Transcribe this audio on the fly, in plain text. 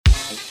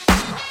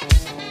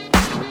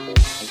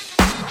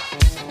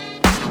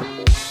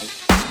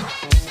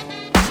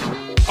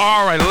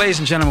All right, ladies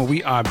and gentlemen,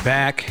 we are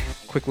back.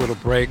 Quick little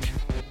break.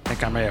 I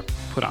think I may have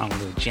put on a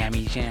little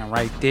jammy jam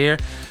right there.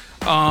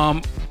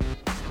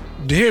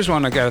 Here's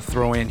one I got to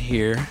throw in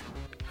here.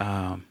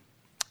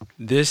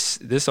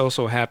 This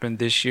also happened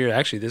this year.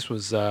 Actually, this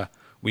was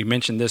we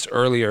mentioned this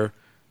earlier,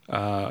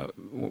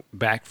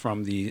 back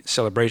from the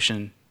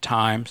celebration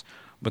times.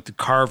 But the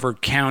Carver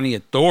County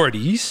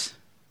authorities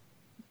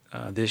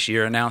this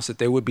year announced that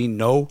there would be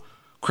no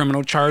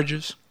criminal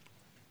charges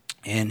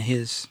in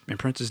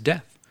Prince's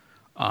death.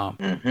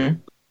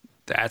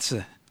 That's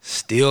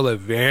still a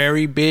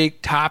very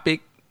big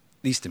topic,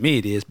 at least to me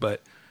it is.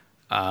 But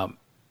I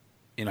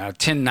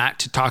tend not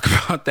to talk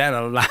about that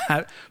a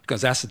lot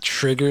because that's a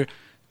trigger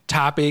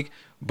topic.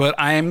 But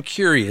I am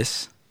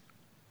curious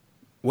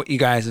what you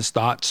guys'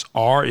 thoughts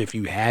are, if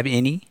you have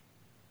any,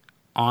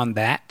 on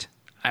that.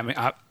 I mean,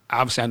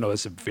 obviously, I know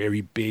it's a very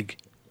big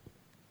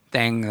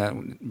thing.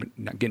 I'm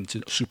not getting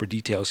into super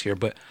details here,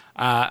 but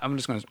I'm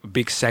just going to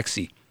big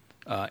sexy.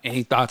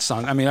 Any thoughts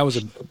on? I mean, that was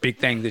a big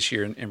thing this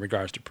year in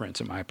regards to Prince,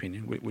 in my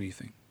opinion. What do you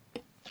think?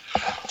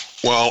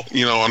 Well,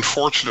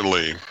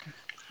 unfortunately,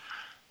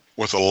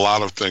 with a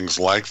lot of things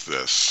like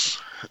this,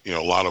 a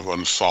lot of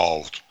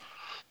unsolved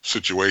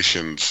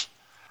situations,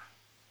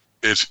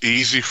 it's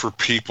easy for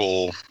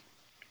people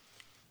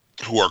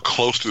who are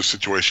close to the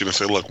situation to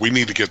say, look, we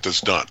need to get this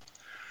done.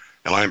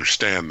 And I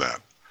understand that.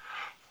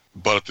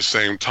 But at the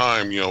same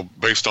time,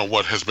 based on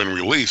what has been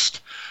released,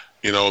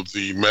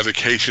 the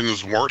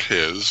medications weren't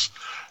his,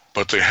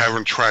 but they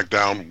haven't tracked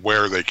down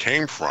where they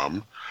came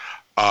from.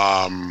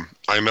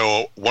 I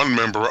know one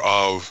member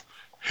of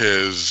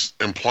his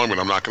employment,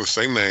 I'm not going to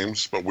say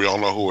names, but we all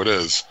know who it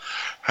is,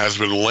 has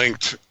been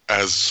linked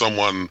as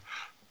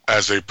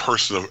a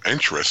person of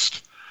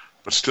interest,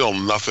 but still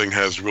nothing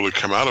has really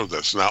come out of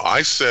this. Now,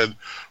 I said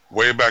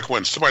way back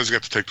when, somebody's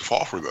got to take the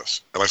fall for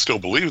this, and I still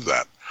believe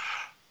that.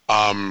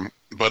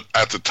 But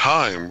at the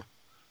time,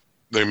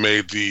 they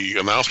made the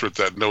announcement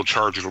that no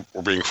charges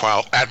were being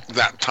filed at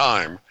that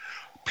time.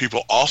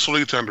 People also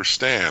need to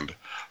understand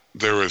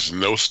there is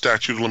no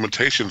statute of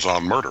limitations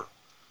on murder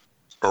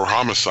or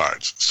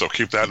homicides, so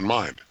keep that in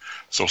mind.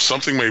 So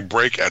something may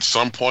break at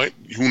some point,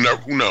 who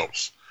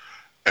knows?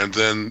 And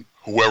then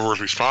whoever is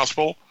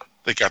responsible,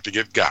 they got to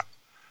get got.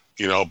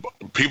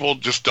 People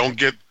just don't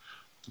get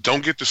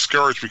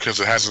discouraged because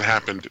it hasn't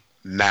happened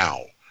now.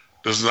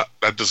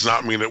 That does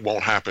not mean it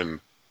won't happen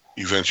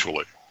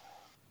eventually.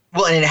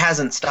 Well, and it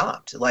hasn't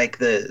stopped.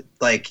 The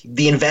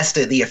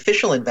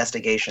official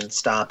investigation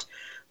stopped,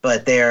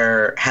 but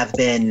there have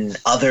been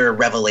other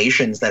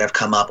revelations that have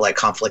come up, like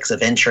conflicts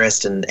of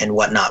interest and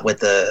whatnot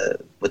with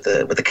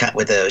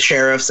the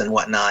sheriffs and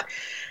whatnot,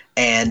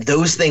 and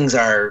those things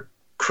are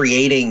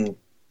creating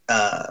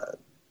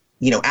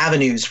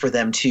avenues for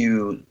them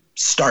to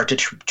start to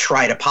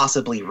try to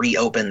possibly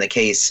reopen the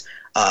case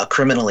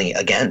criminally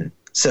again.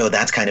 So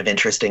that's kind of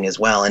interesting as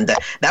well. And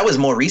that was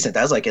more recent.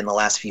 That was like in the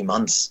last few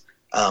months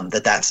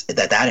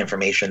that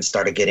information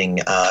started getting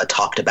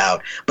talked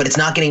about. But it's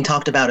not getting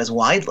talked about as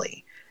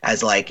widely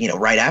as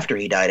right after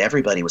he died,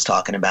 everybody was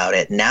talking about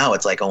it. Now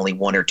it's like only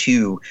one or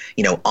two,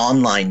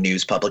 online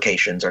news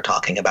publications are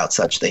talking about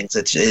such things.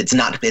 It's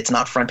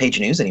not front page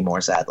news anymore,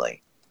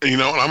 sadly.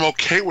 And I'm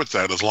okay with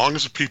that as long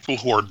as the people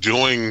who are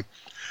doing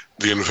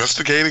the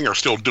investigating are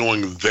still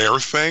doing their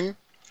thing.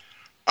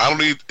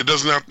 It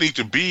does not need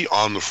to be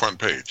on the front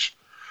page,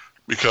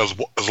 because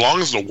as long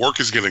as the work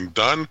is getting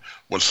done,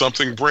 when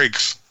something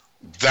breaks,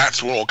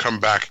 that's when it'll come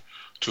back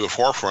to the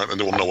forefront, and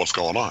then we'll know what's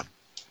going on.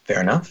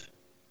 Fair enough.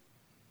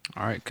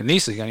 All right,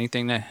 Kanisa, you got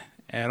anything to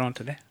add on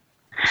to that?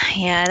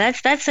 Yeah,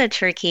 that's a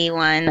tricky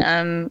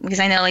one, because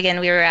I know, again,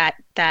 we were at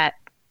that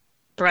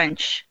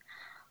brunch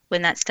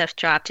when that stuff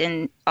dropped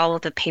and all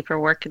of the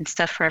paperwork and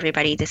stuff for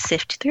everybody to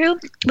sift through,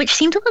 which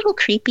seemed a little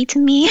creepy to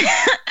me.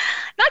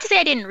 Not to say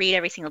I didn't read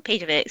every single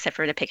page of it, except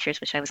for the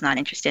pictures, which I was not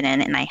interested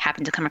in, and I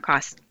happened to come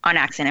across on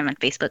accident on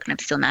Facebook, and I'm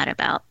still mad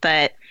about.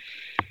 But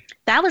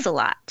that was a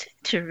lot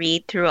to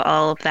read through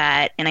all of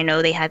that, and I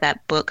know they had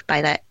that book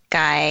by that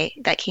guy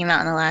that came out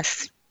in the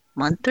last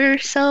month or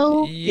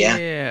so.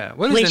 Yeah.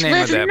 What is the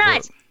name of that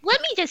book?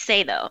 Let me just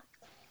say, though,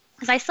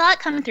 because I saw it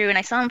coming through, and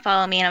I saw him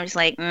follow me, and I was just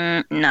like,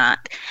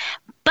 not.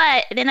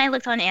 But then I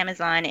looked on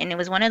Amazon, and it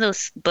was one of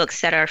those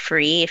books that are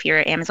free if you're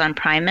an Amazon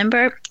Prime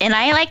member. And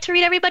I like to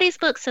read everybody's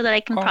books so that I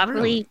can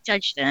properly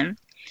judge them.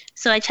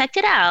 So I checked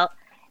it out,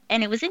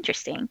 and it was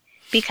interesting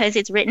because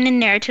it's written in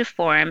narrative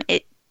form.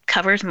 It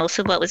covers most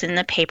of what was in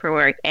the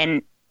paperwork,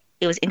 and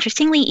it was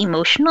interestingly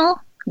emotional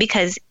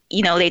because,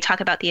 they talk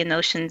about the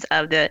emotions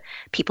of the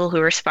people who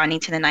were responding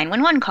to the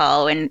 911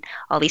 call and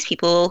all these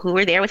people who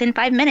were there within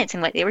 5 minutes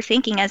and what they were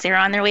thinking as they were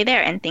on their way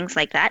there and things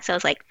like that. So I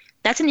was like,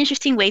 that's an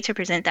interesting way to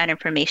present that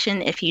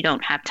information if you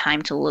don't have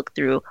time to look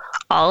through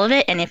all of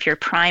it. And if you're a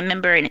Prime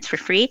member and it's for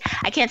free,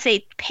 I can't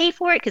say pay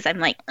for it because I'm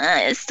like,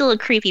 it's still a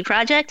creepy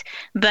project,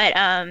 but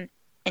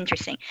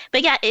interesting.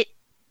 But yeah,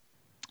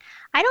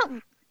 I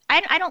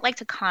don't like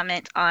to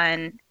comment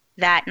on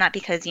that, not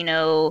because,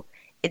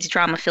 it's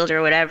drama filled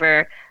or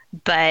whatever,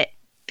 but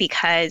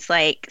because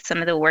like some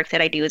of the work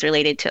that I do is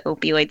related to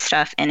opioid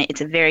stuff, and it's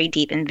very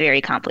deep and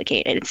very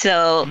complicated.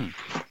 So,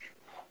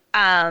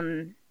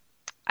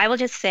 I will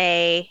just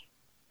say,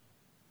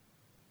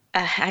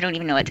 I don't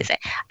even know what to say.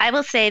 I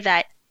will say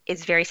that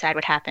it's very sad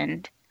what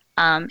happened.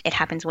 It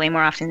happens way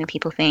more often than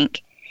people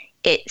think.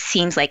 It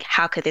seems like,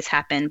 how could this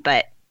happen?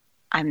 But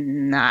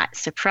I'm not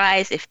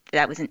surprised if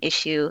that was an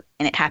issue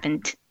and it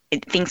happened.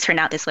 Things turned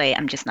out this way.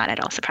 I'm just not at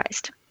all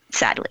surprised,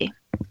 sadly.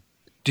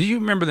 Do you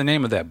remember the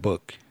name of that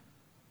book?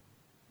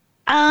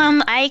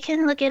 I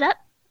can look it up.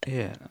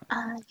 Yeah.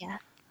 Yeah.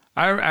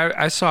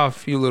 I saw a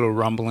few little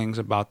rumblings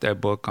about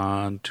that book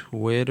on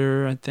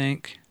Twitter, I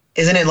think.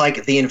 Isn't it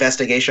like the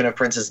investigation of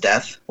Prince's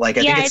death? Like,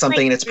 I think it's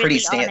something that's pretty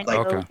standard.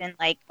 Like, and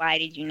like, why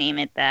did you name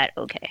it that?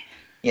 Okay.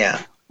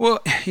 Yeah. Well,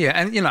 yeah,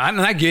 and you know,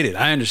 and I get it.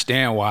 I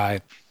understand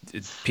why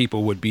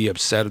people would be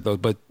upset at those,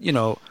 but you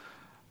know,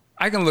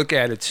 I can look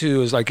at it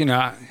too as like, you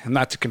know,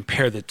 not to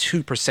compare the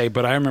two per se,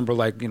 but I remember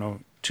like, you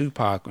know,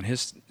 Tupac and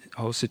his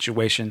whole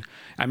situation.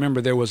 I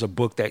remember there was a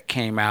book that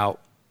came out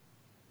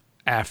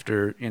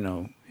after, you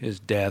know, his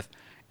death,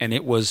 and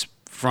it was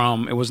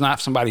not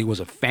somebody who was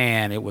a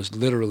fan. It was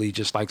literally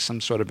just like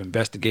some sort of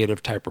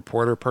investigative type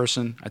reporter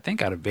person, I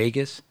think out of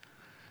Vegas,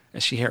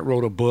 and she had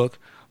wrote a book.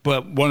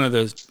 But one of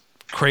the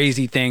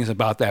crazy things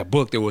about that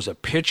book, there was a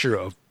picture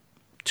of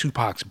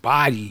Tupac's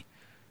body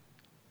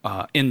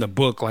in the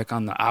book, like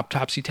on the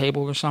autopsy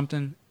table or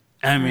something.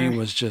 I mean, it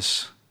was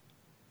just,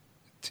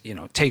 you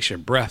know, takes your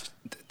breath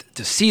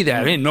to see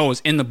that. I didn't know it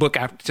was in the book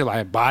until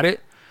I bought it.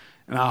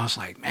 And I was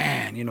like,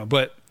 man, you know,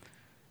 but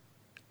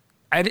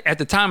at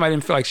the time, I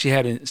didn't feel like she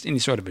had any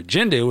sort of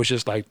agenda. It was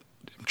just like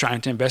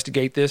trying to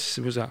investigate this.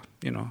 It was a,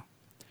 you know,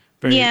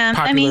 very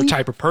popular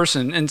type of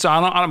person. And so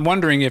I'm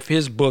wondering if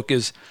his book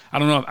is, I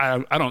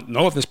don't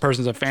know if this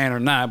person's a fan or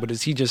not, but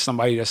is he just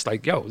somebody that's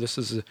like, yo, this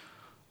is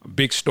a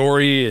big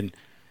story and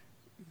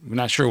we're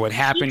not sure what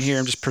happened here.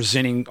 I'm just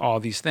presenting all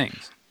these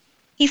things.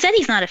 He said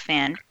he's not a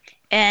fan.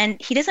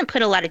 And he doesn't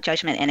put a lot of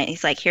judgment in it.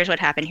 He's like, here's what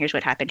happened, here's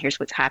what happened, here's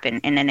what's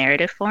happened in a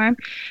narrative form.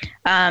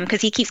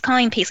 Because he keeps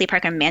calling Paisley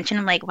Park a mansion.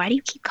 I'm like, why do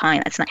you keep calling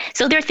it? That's not.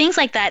 So there are things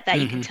like that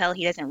you can tell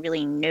he doesn't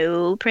really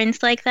know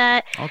Prince like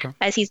that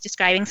as he's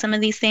describing some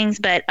of these things.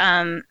 But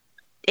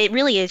it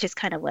really is just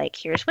kind of like,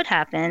 here's what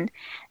happened.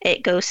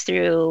 It goes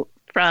through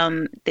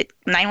from the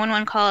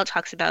 911 call, it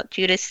talks about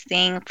Judas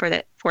thing for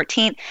the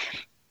 14th.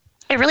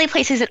 It really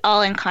places it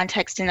all in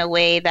context in a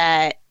way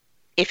that,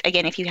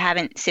 if you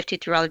haven't sifted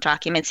through all the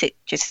documents, it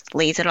just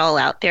lays it all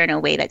out there in a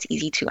way that's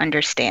easy to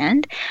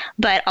understand.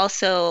 But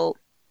also,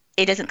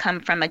 it doesn't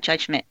come from a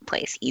judgment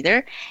place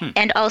either.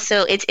 And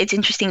also, it's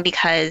interesting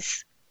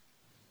because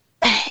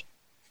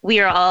we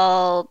are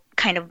all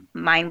kind of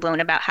mind blown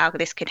about how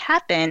this could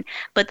happen.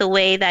 But the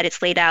way that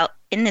it's laid out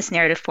in this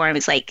narrative form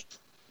is like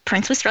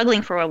Prince was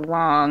struggling for a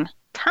long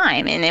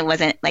time, and it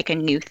wasn't like a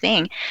new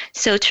thing.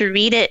 So to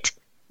read it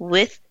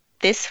with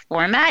this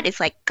format is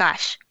like,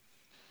 gosh,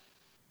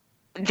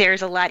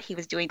 there's a lot he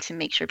was doing to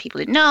make sure people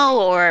didn't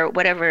know or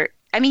whatever.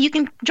 I mean, you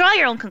can draw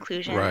your own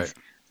conclusions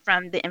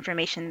from the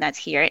information that's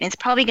here. And it's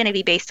probably going to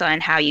be based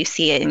on how you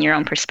see it in your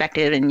own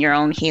perspective and your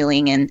own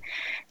healing and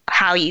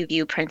how you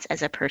view Prince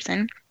as a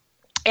person.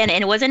 And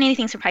it wasn't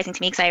anything surprising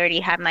to me because I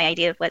already have my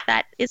idea of what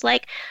that is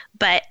like.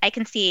 But I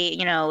can see,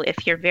 you know,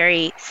 if you're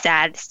very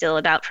sad still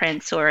about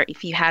Prince, or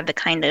if you have the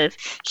kind of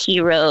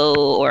hero,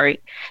 or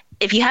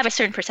if you have a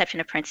certain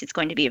perception of Prince, it's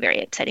going to be a very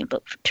exciting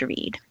book to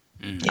read.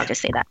 I'll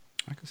just say that.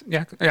 I can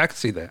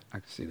see that. I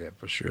can see that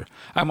for sure.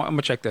 I'm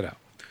gonna check that out.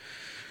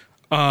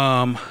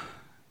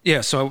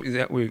 So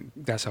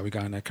that's how we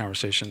got in that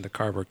conversation. The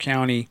Carver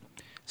County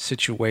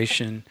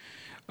situation.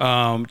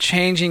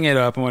 Changing it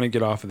up. I want to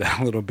get off of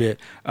that a little bit.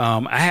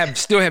 I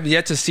still have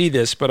yet to see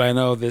this, but I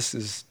know this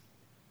is,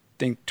 I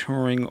think,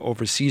 touring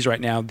overseas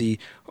right now. The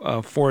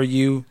For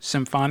You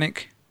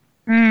Symphonic.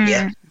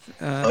 Thing.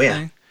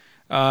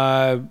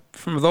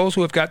 From those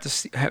who have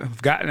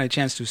gotten a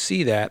chance to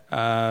see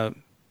that.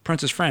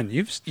 Prince's Friend,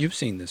 you've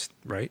seen this,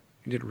 right?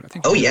 You did, I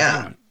think. Oh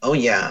yeah.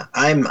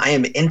 I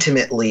am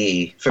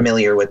intimately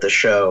familiar with the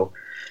show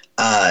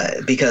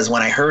because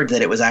when I heard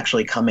that it was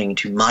actually coming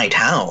to my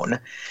town,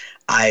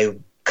 I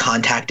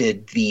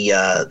contacted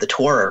the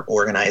tour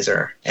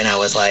organizer and I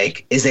was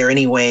like, "Is there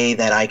any way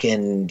that I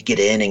can get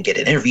in and get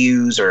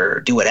interviews or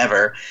do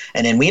whatever?"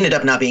 And then we ended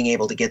up not being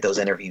able to get those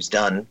interviews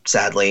done.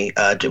 Sadly,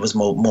 it was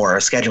more a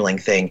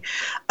scheduling thing,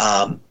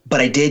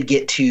 but I did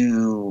get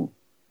to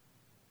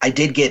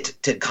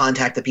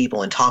contact the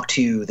people and talk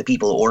to the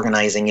people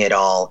organizing it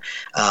all.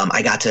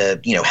 I got to,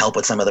 you know, help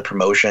with some of the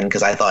promotion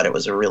because I thought it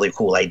was a really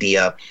cool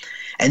idea.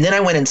 And then I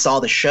went and saw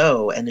the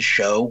show, and the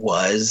show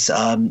was,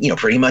 you know,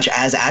 pretty much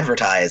as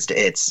advertised.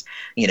 It's,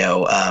 you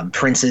know,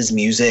 Prince's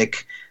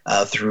music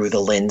through the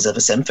lens of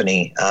a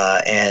symphony,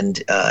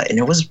 and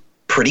it was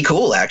pretty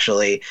cool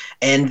actually.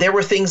 And there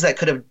were things that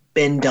could have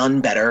been done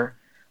better.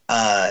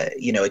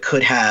 You know, it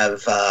could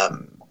have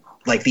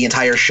like the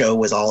entire show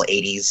was all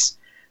 80s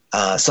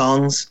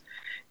songs,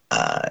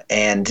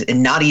 And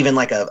not even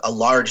like a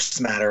large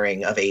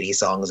smattering of 80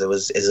 songs. It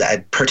was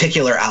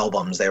particular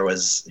albums. There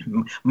was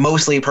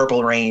mostly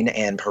Purple Rain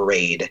and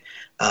Parade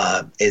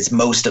is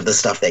most of the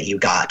stuff that you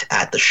got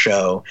at the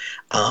show.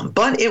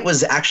 But it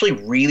was actually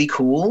really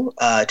cool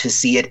to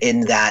see it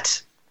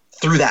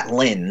through that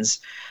lens.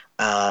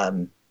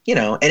 And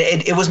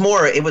it was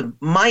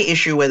my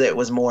issue with it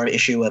was more an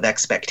issue of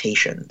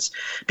expectations,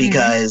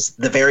 because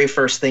the very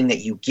first thing that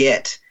you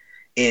get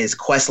is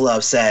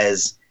Questlove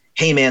says,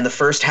 hey man, the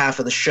first half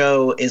of the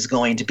show is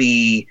going to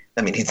be,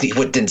 I mean, he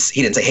didn't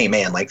say, hey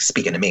man, like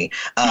speaking to me,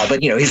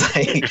 but he's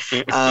like,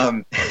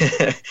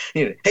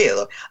 hey,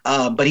 hello.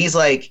 But he's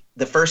like,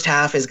 the first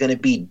half is going to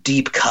be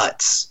deep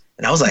cuts.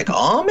 And I was like,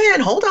 oh man,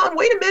 hold on,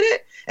 wait a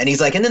minute. And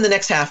he's like, and then the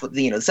next half,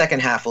 the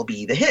second half will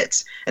be the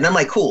hits. And I'm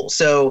like, cool.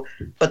 So,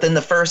 but then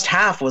the first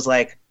half was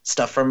like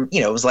stuff from,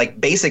 it was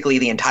like basically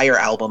the entire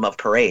album of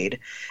Parade.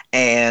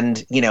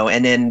 And,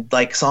 and then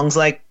like songs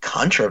like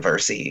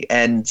Controversy.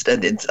 And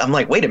I'm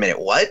like, wait a minute,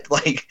 what?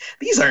 Like,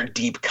 these aren't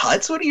deep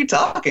cuts. What are you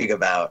talking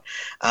about?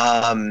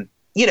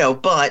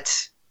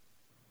 But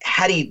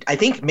I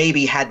think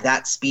maybe had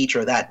that speech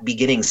or that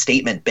beginning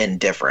statement been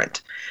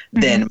different,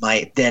 then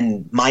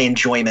my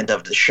enjoyment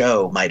of the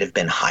show might have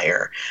been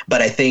higher.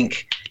 But I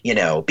think,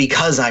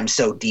 because I'm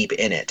so deep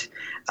in it,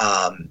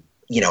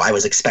 I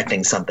was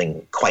expecting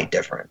something quite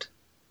different.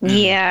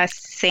 Yeah,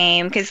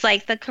 same. Because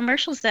like the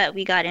commercials that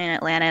we got in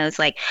Atlanta was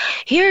like,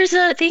 here's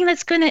a thing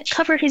that's going to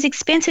cover his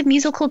expansive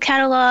musical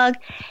catalog.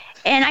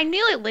 And I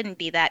knew it wouldn't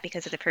be that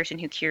because of the person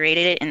who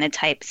curated it and the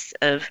types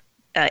of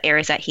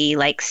eras that he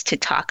likes to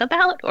talk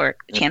about or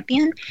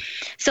champion.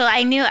 So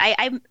I knew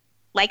I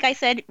like I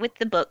said with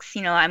the books,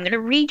 I'm going to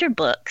read your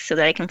book so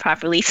that I can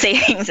properly say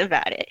things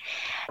about it.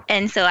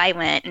 And so I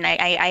went and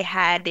I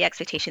had the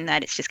expectation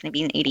that it's just going to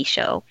be an 80s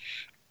show.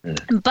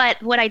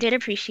 But what I did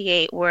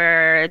appreciate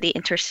were the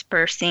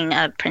interspersing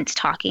of Prince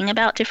talking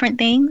about different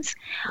things,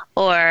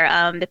 or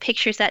the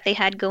pictures that they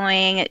had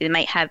going. It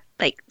might have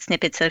like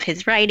snippets of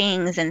his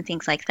writings and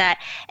things like that.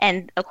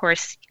 And of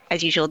course,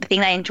 as usual, the thing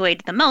that I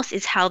enjoyed the most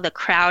is how the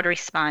crowd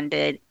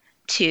responded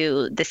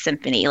to the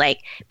symphony.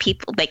 Like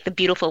people, like the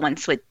beautiful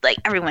ones with like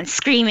everyone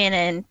screaming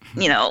and,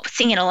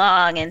 singing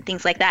along and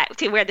things like that,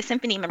 to where the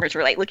symphony members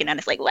were like looking at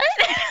us like, what?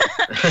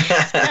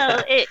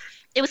 So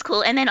it was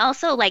cool. And then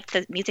also like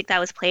the music that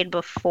was played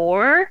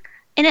before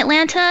in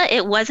Atlanta,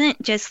 it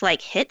wasn't just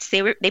like hits.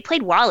 They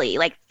played Wally,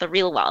 like the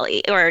real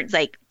Wally, or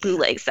like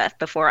bootleg stuff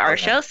before our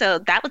show. So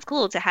that was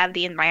cool to have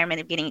the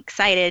environment of getting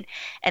excited,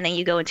 and then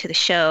you go into the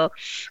show.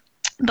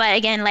 But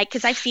again, like,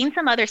 because I've seen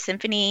some other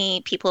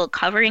symphony people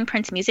covering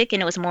Prince music,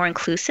 and it was more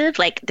inclusive.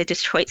 Like the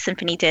Detroit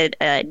Symphony did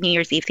a New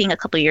Year's Eve thing a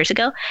couple of years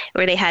ago,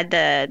 where they had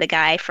the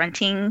guy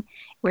fronting,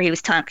 where he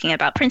was talking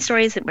about Prince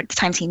stories, the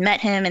times he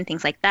met him, and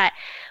things like that.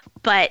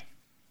 But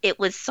it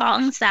was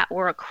songs that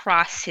were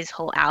across his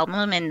whole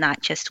album and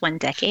not just one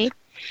decade.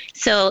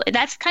 So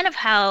that's kind of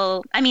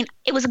how,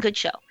 it was a good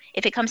show.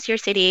 If it comes to your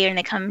city and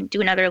they come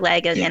do another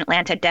leg in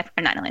Atlanta,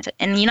 not Atlanta,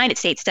 in the United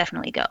States,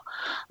 definitely go.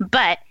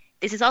 But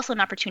this is also an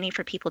opportunity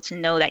for people to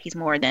know that he's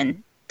more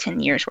than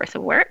 10 years worth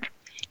of work.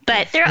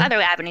 But there are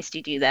other avenues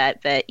to do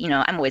that. But,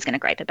 I'm always going to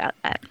gripe about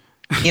that.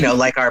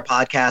 Like our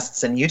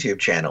podcasts and YouTube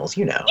channels,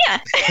 Yeah.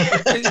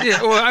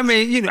 Yeah, well,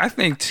 I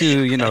think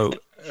too,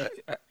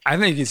 I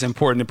think it's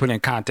important to put in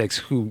context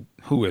who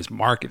is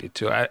marketed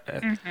to.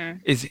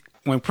 Is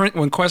when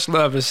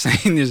Questlove is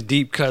saying these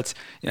deep cuts,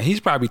 he's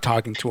probably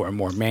talking to a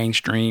more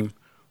mainstream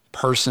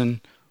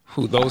person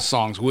who those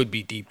songs would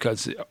be deep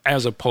cuts,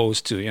 as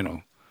opposed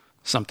to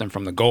something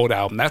from the Gold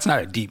album. That's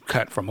not a deep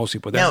cut for most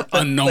people. That's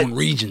unknown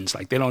regions.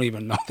 Like they don't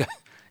even know that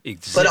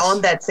exists. But on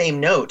that same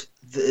note,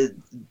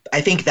 I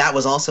think that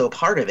was also a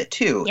part of it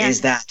too. Yeah. Is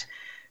that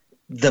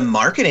the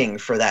marketing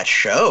for that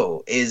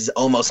show is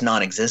almost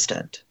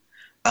non-existent.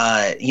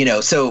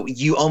 So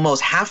you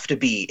almost have to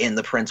be in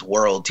the Prince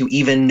world to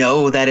even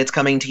know that it's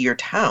coming to your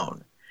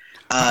town.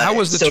 How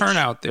was the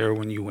turnout there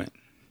when you went?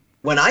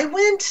 When I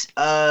went,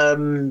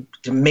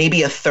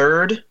 maybe a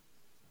third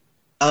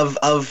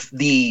of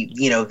the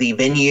the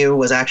venue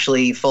was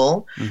actually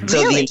full. Mm-hmm.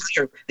 So really?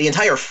 the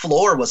entire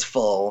floor was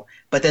full,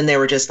 but then there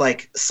were just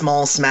like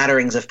small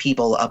smatterings of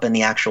people up in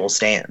the actual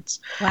stands.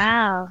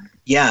 Wow.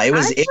 Yeah, it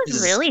was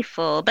really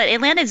full. But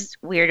Atlanta's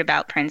weird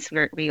about Prince.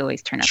 We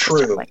always turn up True.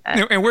 For stuff like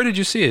that. And where did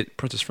you see it,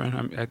 Princess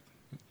Friend?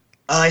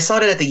 I saw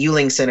it at the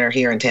Yuling Center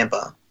here in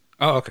Tampa.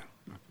 Oh, okay.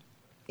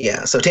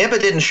 Yeah, so Tampa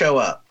didn't show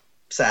up,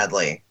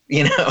 sadly.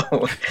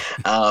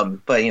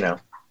 But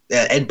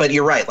but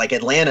you're right. Like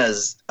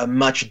Atlanta's a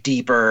much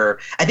deeper.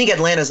 I think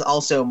Atlanta's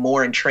also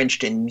more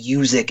entrenched in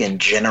music in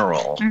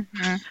general.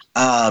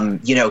 Mm-hmm.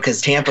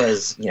 Because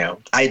Tampa's.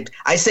 I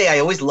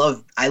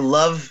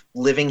love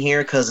living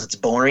here because it's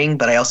boring,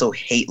 but I also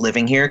hate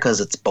living here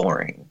because it's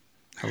boring.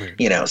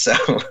 So.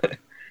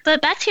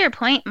 But back to your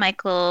point,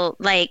 Michael.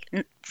 Like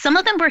some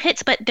of them were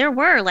hits, but there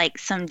were like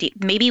some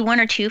maybe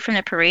one or two from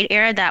the Parade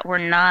era that were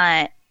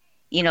not,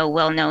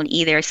 well known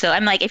either. So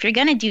I'm like, if you're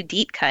gonna do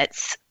deep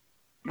cuts,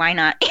 why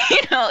not?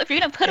 If you're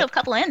going to put a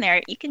couple in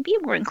there, you can be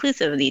more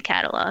inclusive of the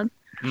catalog.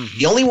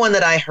 The only one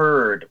that I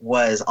heard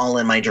was All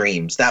in My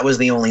Dreams. That was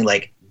the only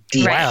like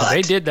deep Wow, cut.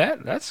 they did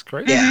that. That's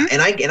great. Yeah,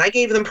 and I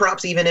gave them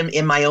props even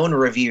in my own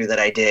review that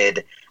I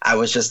did. I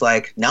was just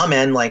like, no,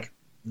 man, like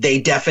they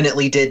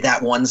definitely did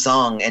that one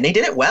song, and they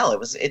did it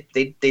well.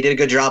 They did a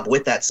good job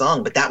with that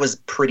song, but that was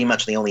pretty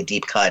much the only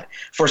deep cut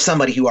for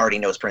somebody who already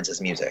knows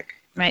Prince's music.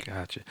 Right.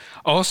 Gotcha.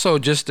 Also,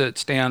 just to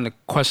stay on the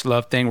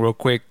Questlove thing real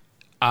quick,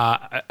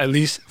 at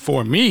least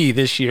for me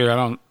this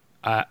year,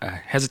 I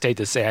hesitate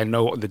to say I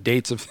know the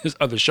dates of his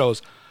other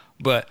shows,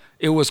 but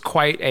it was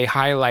quite a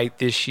highlight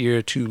this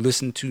year to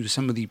listen to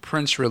some of the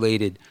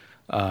Prince-related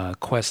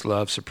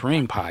Questlove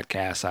Supreme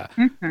podcasts.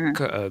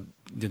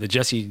 The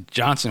Jesse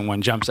Johnson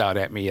one jumps out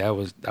at me. That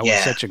was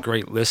such a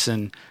great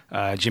listen.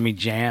 Jimmy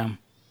Jam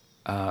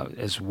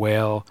as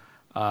well.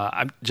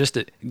 Just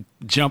to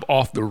jump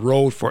off the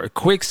road for a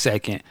quick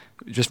second,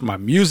 just for my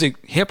music,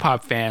 hip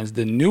hop fans,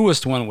 the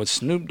newest one with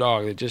Snoop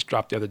Dogg that just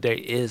dropped the other day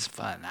is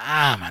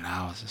phenomenal.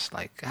 I was just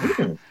like,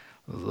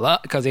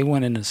 because they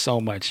went into so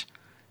much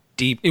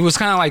deep. It was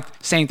kind of like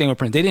same thing with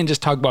Prince. They didn't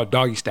just talk about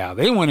Doggy Style.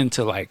 They went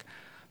into like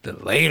the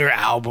later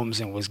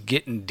albums and was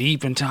getting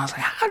deep into. I was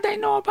like, how'd they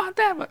know about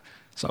that? But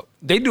so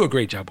they do a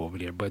great job over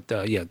there. But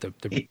yeah,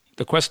 the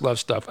Questlove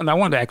stuff, and I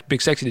wanted to ask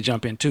Big Sexy to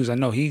jump in too, because I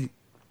know he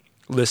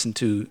listened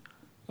to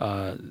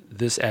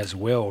this as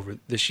well over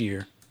this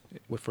year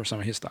for some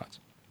of his thoughts.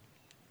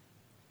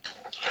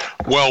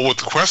 Well, with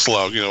the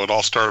Questlove, it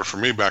all started for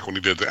me back when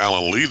he did the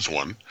Alan Leeds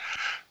one,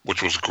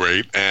 which was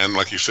great. And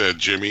like you said,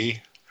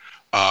 Jimmy,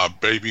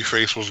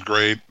 Babyface was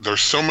great.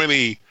 There's so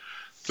many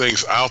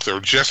things out there.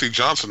 Jesse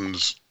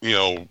Johnson's,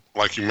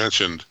 like you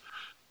mentioned,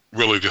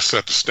 really just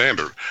set the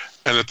standard.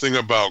 And the thing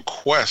about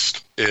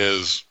Quest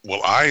is,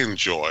 what I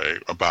enjoy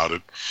about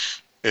it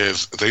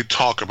is they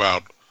talk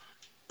about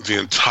the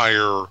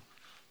entire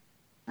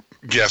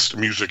guest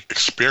music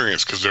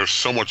experience, because there's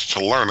so much to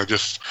learn. I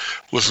just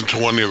listened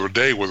to one the other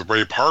day with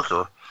Ray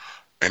Parker,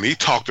 and he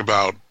talked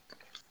about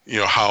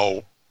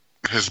how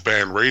his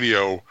band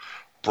Radio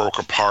broke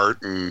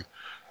apart, and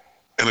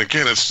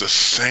again, it's the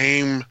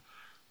same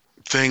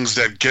things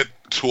that get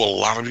to a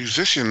lot of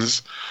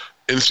musicians: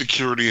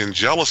 insecurity and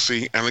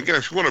jealousy. And again,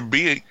 if you want to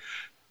be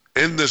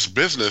in this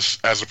business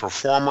as a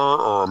performer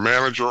or a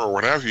manager or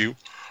what have you,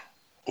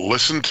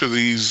 listen to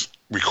these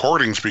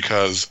recordings,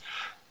 because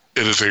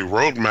it is a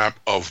roadmap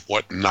of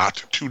what not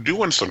to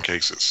do in some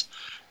cases.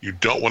 You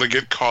don't want to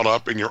get caught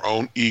up in your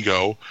own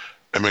ego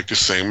and make the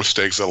same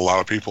mistakes that a lot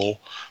of people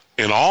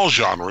in all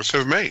genres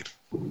have made.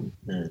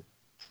 All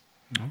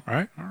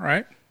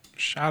right.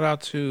 Shout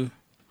out to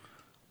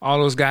all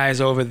those guys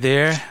over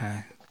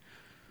there.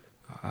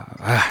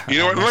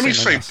 Let me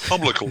say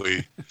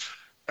publicly,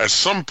 at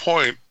some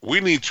point, we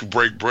need to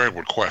break bread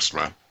with Quest,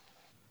 man.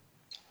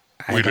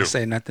 I ain't gonna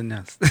say nothing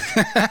else.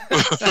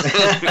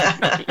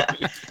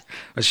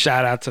 A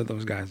shout out to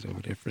those guys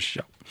over there for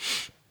sure.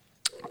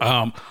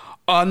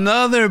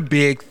 Another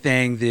big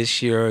thing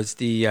this year is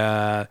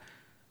the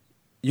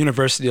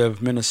University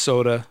of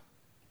Minnesota.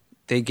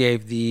 They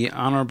gave the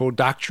honorable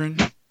doctrine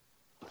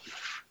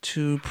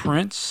to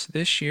Prince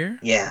this year.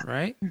 Yeah.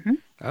 Right? Mm-hmm.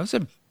 That was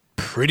a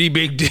pretty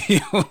big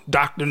deal.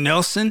 Dr.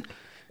 Nelson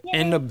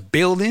in the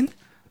building.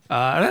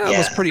 That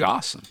was pretty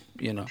awesome,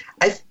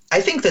 I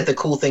think that the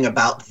cool thing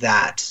about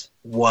that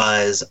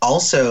was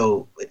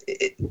also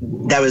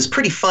that was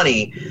pretty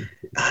funny.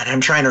 And I'm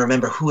trying to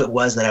remember who it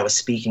was that I was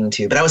speaking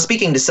to, but I was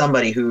speaking to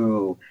somebody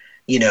who,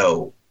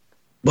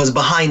 was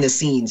behind the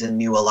scenes and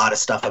knew a lot of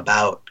stuff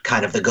about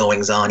kind of the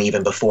goings on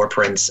even before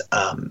Prince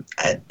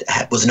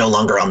was no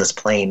longer on this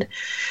plane.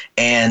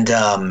 And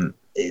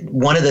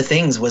one of the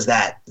things was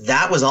that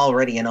was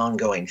already an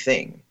ongoing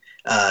thing.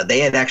 They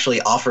had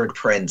actually offered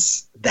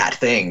Prince that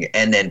thing,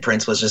 and then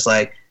Prince was just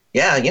like,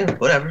 yeah,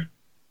 whatever.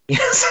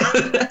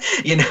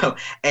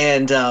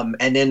 And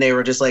then they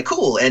were just like,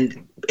 cool.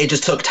 And it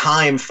just took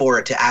time for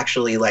it to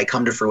actually like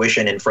come to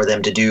fruition and for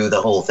them to do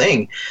the whole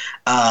thing.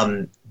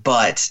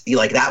 But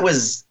like,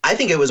 I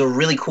think it was a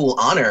really cool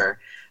honor.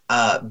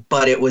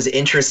 But it was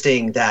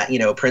interesting that,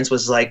 Prince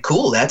was like,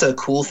 cool, that's a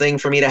cool thing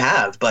for me to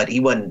have. But he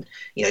wasn't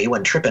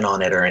tripping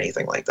on it or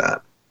anything like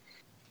that.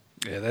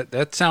 Yeah,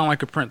 that sounded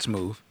like a Prince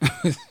move.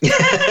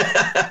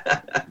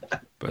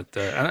 But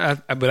I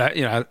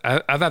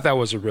thought that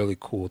was a really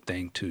cool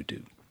thing to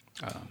do.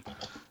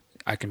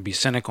 I can be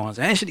cynical and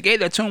say, I should have gave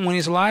that to him when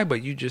he's alive,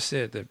 but you just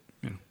said that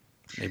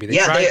maybe they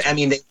tried.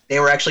 They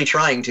were actually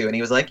trying to, and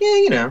he was like,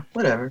 yeah,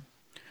 whatever.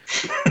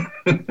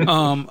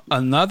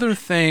 Another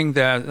thing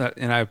that,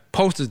 and I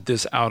posted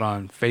this out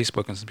on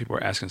Facebook, and some people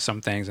were asking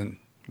some things and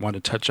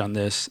wanted to touch on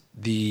this.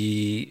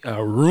 The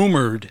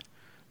rumored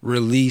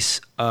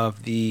release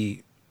of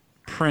the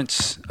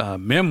Prince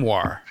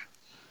memoir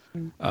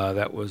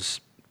that was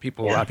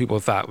a lot of people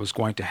thought was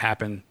going to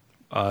happen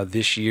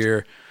this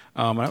year.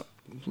 I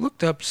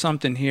looked up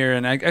something here,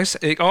 and I guess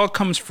it all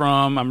comes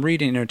from, I'm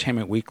reading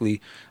Entertainment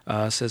Weekly,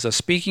 says,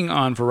 speaking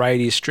on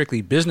Variety's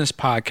Strictly Business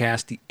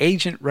podcast, the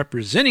agent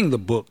representing the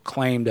book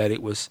claimed that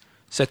it was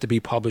set to be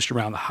published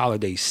around the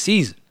holiday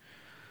season.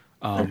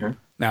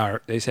 Now,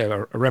 they say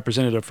a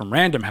representative from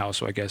Random House,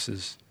 who I guess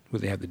is who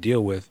they have to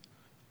deal with,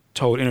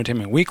 told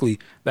Entertainment Weekly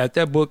that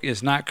that book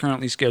is not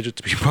currently scheduled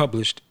to be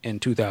published in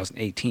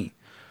 2018.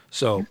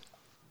 So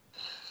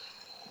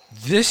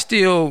this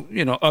still,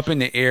 up in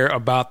the air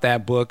about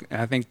that book.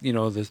 And I think,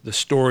 the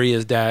story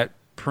is that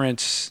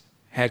Prince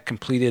had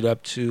completed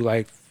up to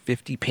like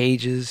 50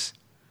 pages.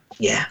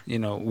 Yeah.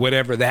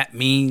 Whatever that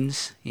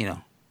means,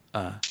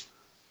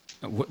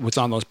 what's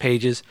on those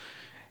pages.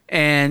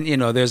 And,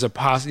 there's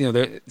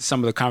a some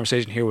of the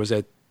conversation here was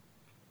that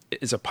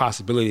it's a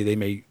possibility they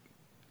may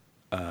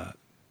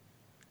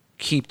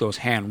keep those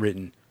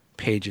handwritten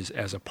pages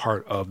as a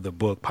part of the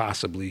book,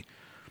 possibly.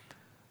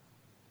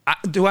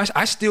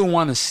 I still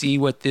want to see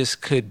what this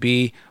could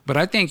be, but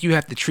I think you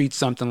have to treat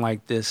something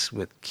like this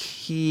with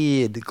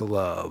kid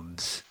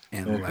gloves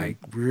and like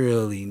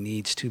really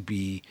needs to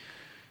be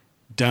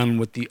done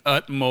with the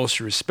utmost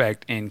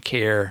respect and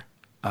care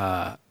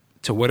to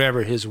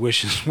whatever his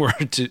wishes were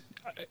to,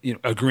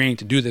 agreeing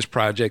to do this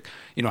project.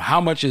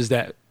 How much is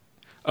that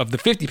of the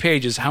 50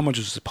 pages? How much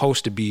is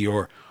supposed to be,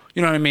 or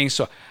you know what I mean?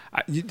 So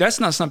that's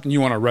not something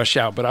you want to rush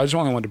out, but I just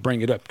only wanted to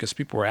bring it up because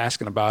people were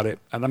asking about it.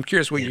 And I'm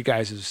curious what you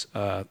guys'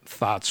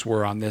 thoughts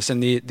were on this.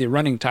 And the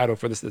running title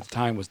for this at the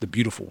time was The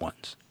Beautiful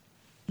Ones.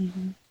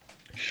 Mm-hmm.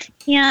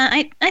 Yeah,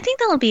 I think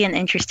that'll be an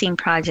interesting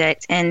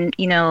project. And,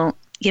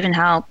 given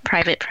how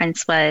private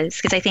Prince was,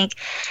 because I think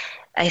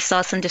I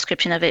saw some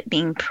description of it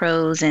being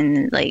prose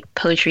and like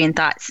poetry and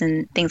thoughts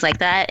and things like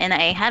that. And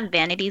I have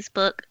Vanity's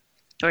book,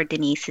 or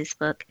Denise's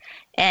book,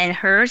 and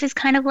hers is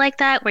kind of like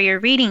that, where you're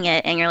reading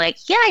it and you're like,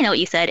 yeah, I know what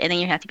you said, and then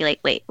you have to be like,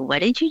 wait, what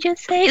did you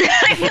just say?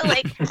 I feel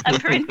like a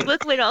Prince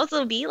book would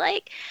also be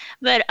like.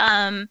 But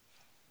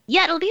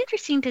yeah, it'll be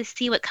interesting to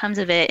see what comes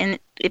of it, and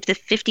if the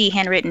 50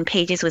 handwritten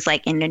pages was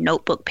like in the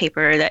notebook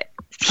paper that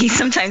he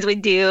sometimes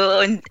would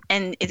do,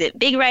 and is it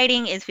big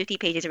writing? Is 50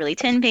 pages really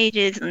 10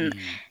 pages? And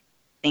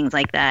things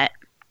like that.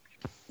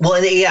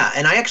 Well, yeah,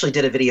 and I actually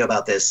did a video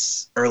about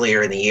this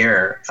earlier in the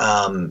year.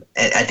 And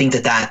I think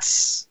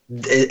that's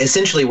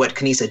essentially what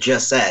Kanisa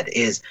just said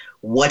is,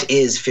 what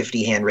is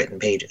 50 handwritten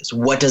pages?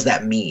 What does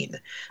that mean?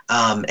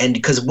 And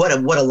because what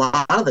a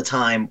lot of the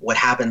time, what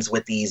happens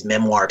with these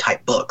memoir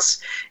type books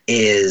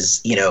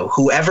is,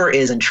 whoever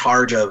is in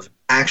charge of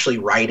actually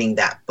writing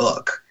that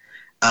book,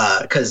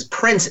 because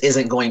Prince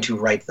isn't going to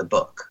write the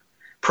book.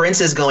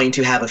 Prince is going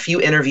to have a few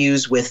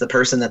interviews with the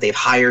person that they've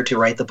hired to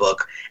write the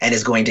book and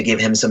is going to give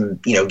him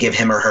give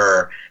him or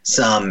her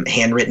some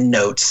handwritten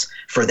notes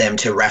for them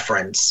to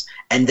reference.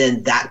 And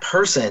then that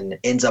person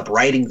ends up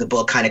writing the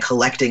book, kind of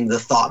collecting the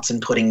thoughts and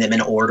putting them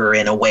in order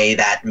in a way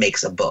that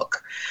makes a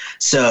book.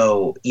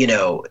 So,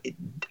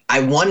 I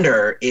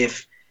wonder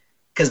if,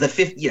 because the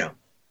fifth,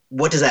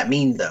 what does that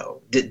mean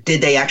though? Did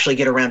they actually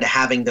get around to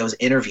having those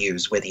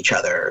interviews with each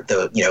other,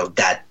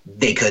 that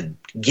they could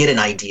get an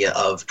idea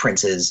of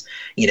Prince's,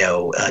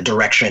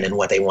 direction and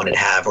what they wanted to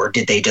have, or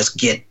did they just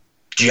get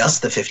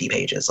just the 50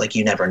 pages? Like,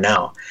 you never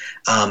know.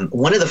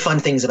 One of the fun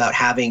things about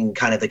having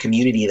kind of the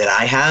community that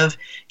I have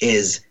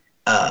is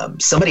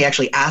somebody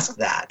actually asked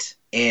that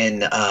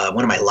in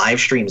one of my live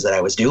streams that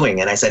I was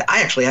doing. And I said,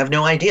 I actually have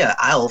no idea.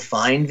 I'll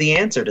find the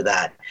answer to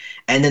that.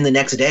 And then the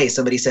next day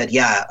somebody said,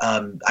 yeah,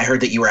 I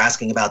heard that you were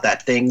asking about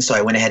that thing. So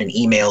I went ahead and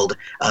emailed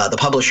the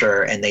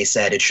publisher, and they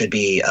said it should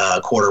be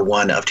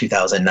Q1 of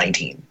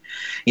 2019.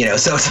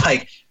 So it's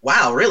like,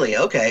 wow, really?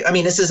 Okay. I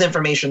mean, this is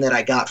information that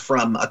I got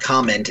from a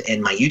comment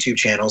in my YouTube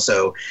channel.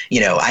 So,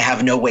 I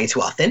have no way to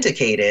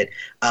authenticate it.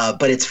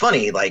 But it's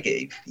funny, like,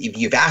 if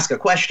you've asked a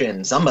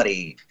question,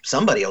 somebody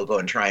will go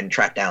and try and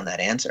track down that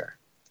answer.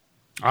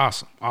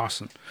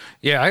 Awesome.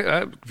 Yeah,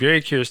 I'm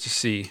very curious to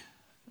see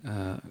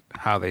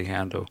how they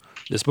handle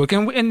this book.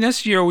 And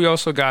this year, we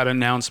also got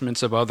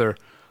announcements of other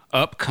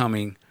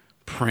upcoming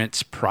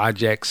Prince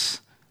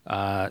projects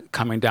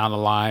coming down the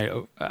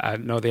line. I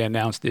know they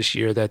announced this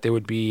year that there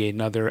would be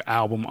another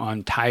album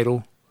on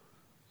Tidal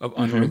of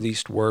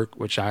unreleased work,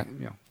 which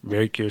I'm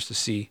very curious to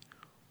see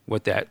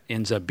what that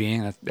ends up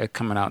being. That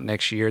coming out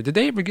next year. Did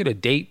they ever get a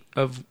date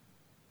of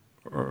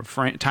or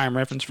time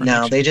reference for?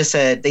 No, they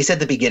said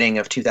the beginning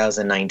of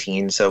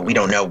 2019. So we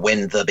don't know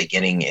when the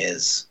beginning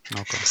is.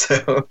 Okay.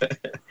 So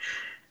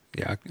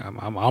yeah,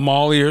 I'm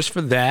all ears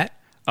for that.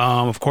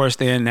 Of course,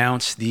 they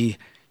announced they're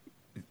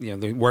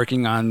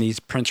working on these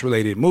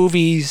Prince-related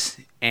movies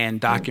and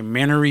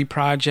documentary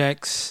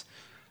projects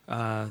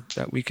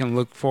that we can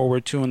look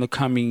forward to in the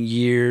coming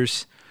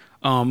years.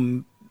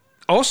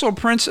 Also,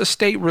 Prince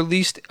Estate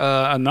released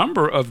a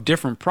number of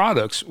different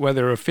products,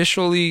 whether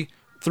officially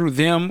through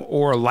them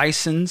or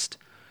licensed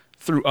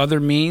through other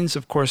means.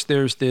 Of course,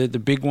 there's the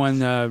big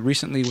one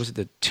recently was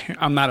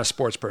I'm not a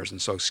sports person,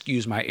 so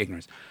excuse my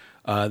ignorance.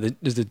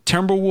 There's the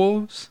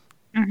Timberwolves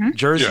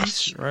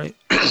jerseys, right?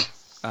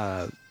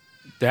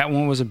 That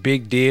one was a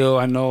big deal.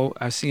 I know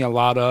I've seen a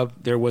lot of.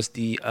 There was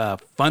the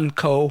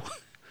Funko.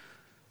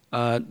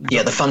 The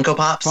Funko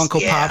Pops.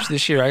 Pops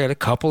this year. I got a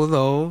couple of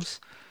those.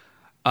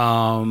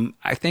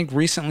 I think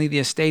recently the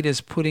estate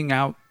is putting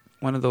out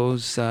one of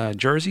those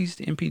jerseys,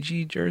 the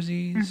MPG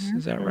jerseys.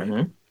 Is that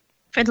right?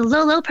 For the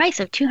low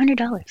price of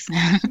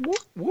 $200.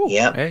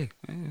 Yeah. Hey,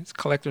 it's a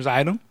collector's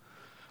item.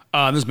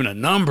 There's been a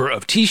number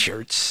of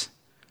T-shirts.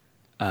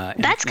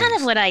 That's kind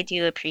of what I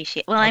do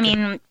appreciate. Well, okay. I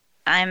mean,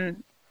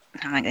 I'm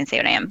not going to say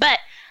what I am, but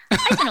I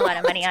spend a lot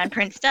of money on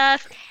print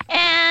stuff,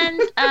 and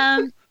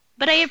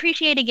but I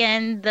appreciate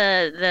again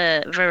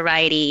the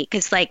variety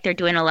because like they're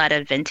doing a lot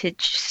of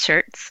vintage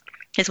shirts.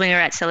 Because when we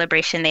were at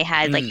Celebration, they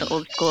had like the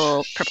old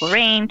school Purple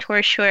Rain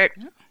tour shirt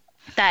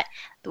that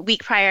the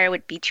week prior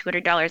would be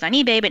 $200 on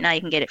eBay, but now you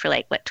can get it for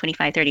like what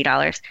 $25,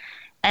 $30,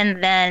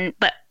 and then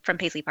but from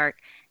Paisley Park,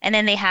 and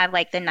then they have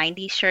like the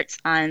 '90s shirts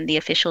on the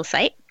official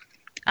site.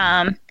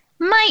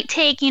 Might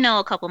take,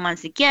 a couple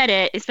months to get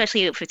it,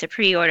 especially if it's a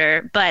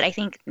pre-order, but I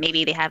think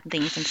maybe they have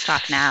things in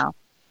stock now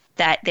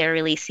that they're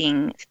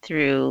releasing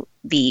through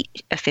the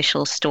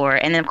official store.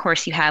 And then, of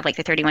course, you have like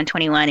the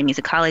 3121 and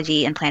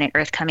Musicology and Planet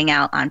Earth coming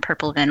out on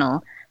Purple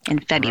Vinyl in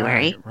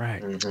February.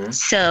 Right. Mm-hmm.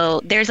 So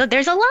there's a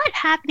lot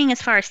happening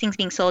as far as things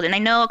being sold. And I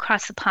know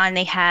across the pond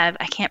they have,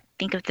 I can't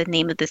think of the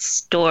name of the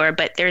store,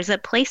 but there's a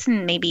place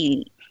in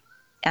maybe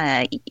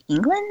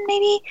England,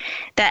 maybe,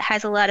 that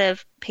has a lot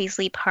of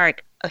Paisley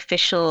Park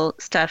official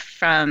stuff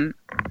from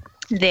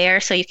there,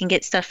 so you can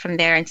get stuff from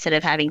there instead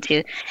of having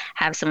to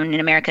have someone in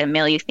America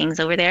mail you things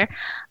over there.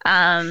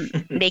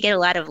 They get a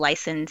lot of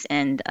license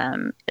and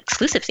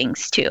exclusive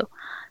things too.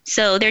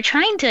 So they're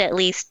trying to at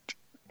least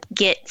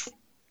get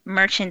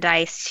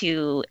merchandise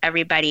to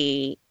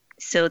everybody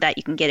so that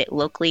you can get it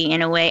locally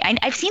in a way.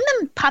 I've seen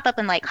them pop up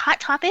in like Hot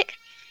Topic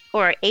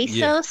or ASOS.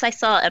 Yeah. I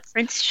saw a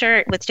Prince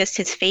shirt with just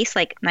his face,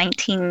 like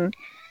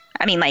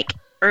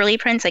early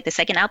Prince, like the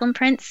second album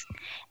Prince.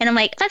 And I'm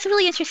like, that's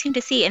really interesting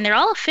to see. And they're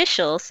all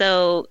official.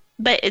 So,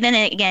 but then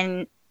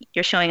again,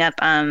 you're showing up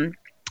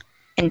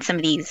in some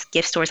of these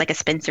gift stores like a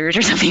Spencer's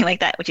or something like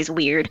that, which is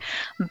weird.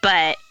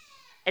 But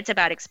it's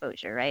about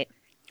exposure, right?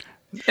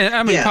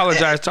 And I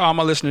apologize to all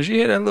my listeners. You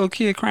hear that little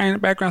kid crying in the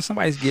background?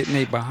 Somebody's getting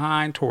a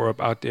behind tore up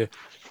out there.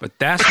 But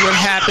that's what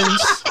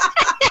happens.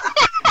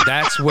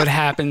 That's what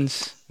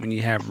happens when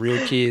you have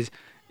real kids.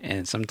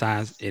 And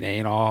sometimes it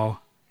ain't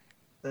all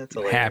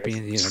happy.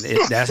 This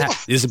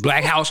is a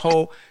black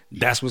household.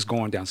 That's what's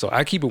going down. So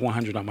I keep it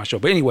 100 on my show.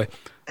 But anyway,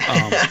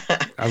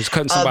 I was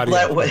cutting somebody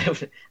off. I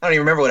don't even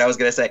remember what I was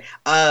going to say.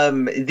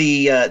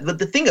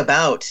 The thing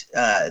about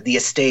the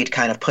estate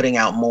kind of putting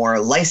out more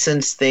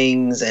licensed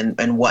things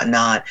and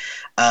whatnot,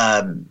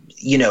 a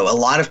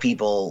lot of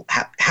people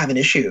have an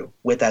issue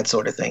with that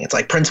sort of thing. It's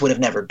like Prince would have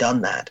never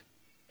done that.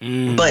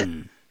 But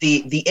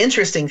the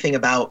interesting thing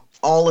about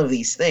all of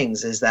these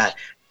things is that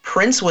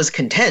Prince was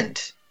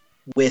content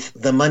with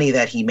the money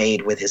that he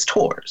made with his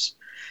tours,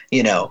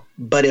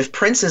 but if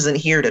Prince isn't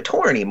here to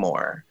tour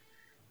anymore,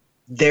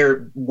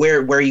 where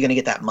are you going to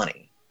get that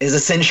money is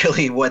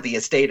essentially what the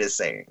estate is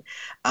saying.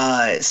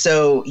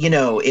 So,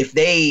 if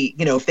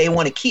they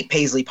want to keep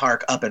Paisley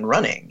Park up and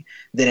running,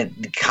 then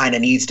it kind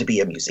of needs to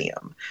be a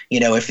museum.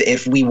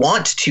 If we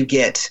want to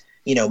get,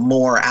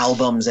 more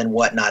albums and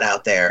whatnot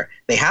out there,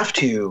 they have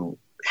to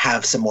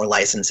have some more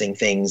licensing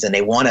things, and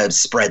they want to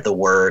spread the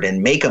word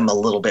and make him a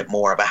little bit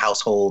more of a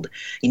household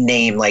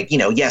name. Like,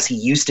 yes, he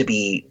used to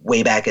be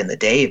way back in the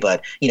day,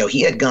 but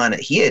he had gone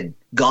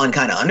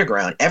kind of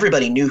underground.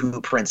 Everybody knew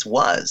who Prince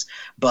was,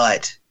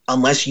 but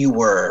unless you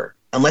were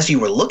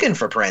looking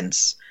for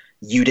Prince,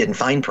 you didn't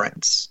find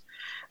Prince.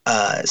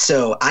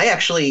 So I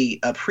actually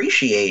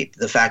appreciate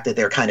the fact that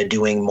they're kind of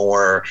doing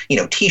more,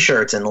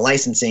 T-shirts and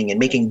licensing and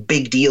making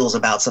big deals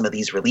about some of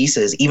these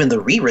releases, even the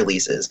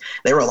re-releases.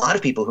 There were a lot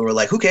of people who were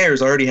like, who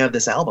cares? I already have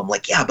this album.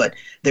 Like, yeah, but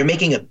they're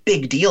making a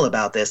big deal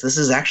about this. This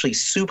is actually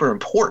super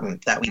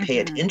important that we pay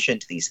attention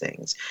to these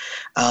things.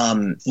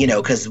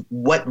 Because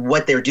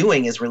what they're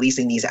doing is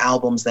releasing these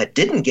albums that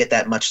didn't get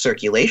that much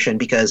circulation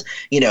because,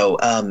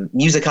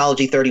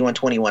 Musicology,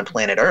 3121,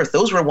 Planet Earth,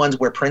 those were ones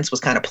where Prince was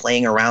kind of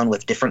playing around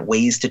with different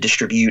ways to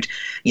distribute,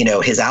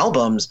 his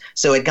albums.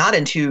 So it got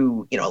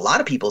into, a lot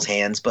of people's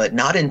hands, but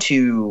not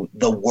into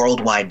the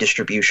worldwide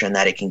distribution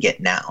that it can get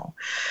now.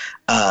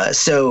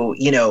 So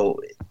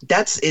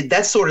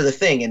that's sort of the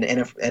thing.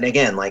 And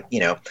again, like,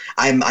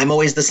 I'm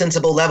always the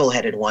sensible,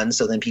 level-headed one.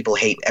 So then people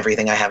hate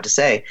everything I have to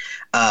say.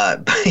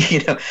 But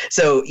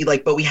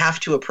we have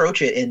to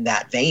approach it in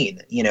that vein.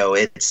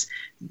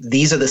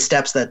 These are the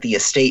steps that the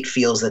estate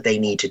feels that they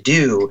need to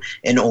do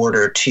in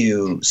order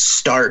to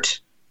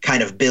start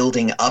kind of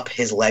building up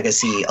his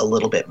legacy a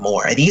little bit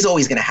more. And he's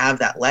always going to have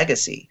that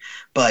legacy.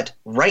 But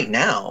right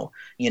now,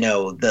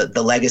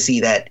 the legacy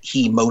that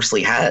he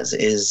mostly has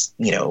is,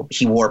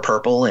 he wore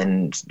purple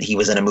and he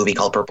was in a movie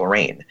called Purple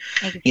Rain,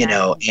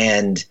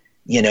 and,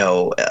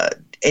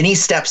 any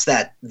steps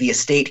that the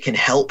estate can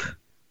help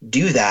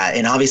do that.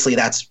 And obviously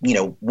that's,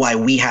 why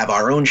we have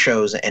our own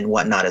shows and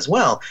whatnot as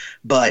well.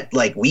 But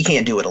like, we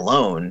can't do it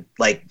alone.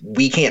 Like,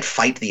 we can't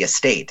fight the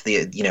estate,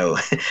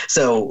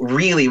 so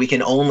really we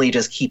can only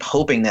just keep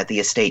hoping that the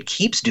estate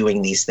keeps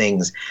doing these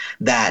things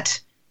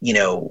that,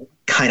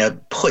 kind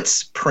of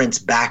puts Prince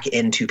back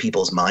into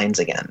people's minds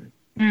again.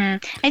 I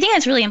think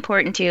that's really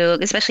important too,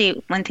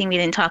 especially one thing we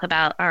didn't talk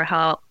about are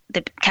how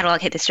the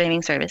catalog hit the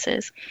streaming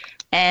services.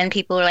 And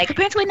people were like,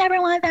 Prince would never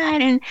want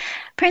that, and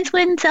Prince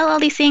wouldn't sell all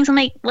these things. I'm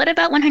like, what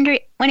about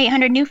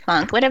 1-800 New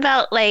Funk? What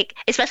about, like,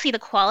 especially the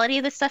quality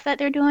of the stuff that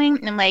they're doing?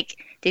 And I'm like,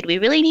 did we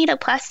really need a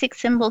plastic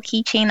symbol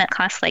keychain that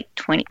cost like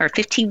 20 or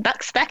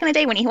 $15 back in the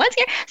day when he was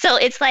here? So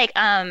it's like,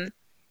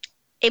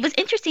 it was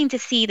interesting to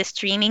see the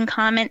streaming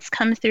comments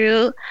come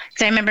through,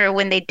 because I remember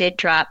when they did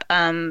drop,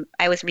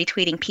 I was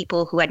retweeting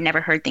people who had never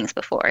heard things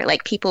before,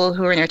 like people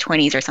who were in their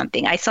 20s or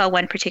something. I saw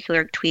one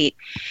particular tweet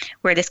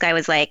where this guy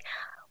was like,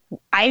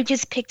 I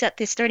just picked up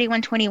this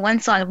 3121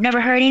 song. I've never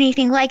heard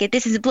anything like it.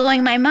 This is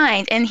blowing my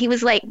mind. And he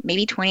was like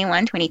maybe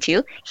 21,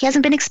 22. He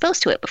hasn't been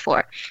exposed to it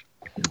before.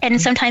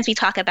 And sometimes we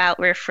talk about,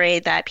 we're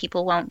afraid that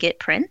people won't get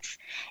Prince.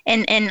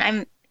 And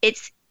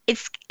it's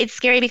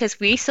scary because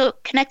we're so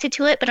connected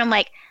to it, but I'm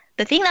like,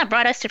 the thing that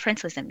brought us to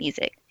Prince was the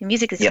music. The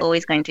music is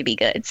always going to be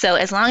good. So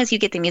as long as you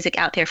get the music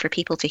out there for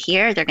people to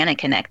hear, they're going to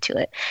connect to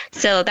it.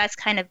 So that's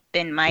kind of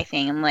been my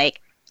thing. I'm like,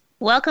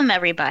 welcome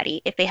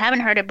everybody. If they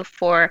haven't heard it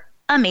before,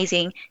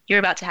 amazing. You're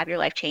about to have your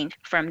life change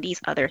from these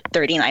other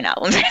 39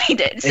 albums that he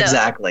did. So.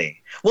 Exactly.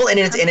 Well, and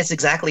it's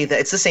exactly that.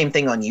 It's the same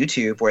thing on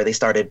YouTube, where they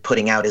started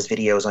putting out his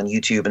videos on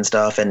YouTube and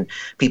stuff, and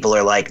people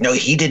are like, no,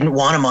 he didn't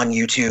want him on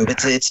YouTube.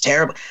 It's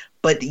terrible.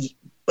 But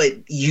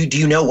do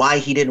you know why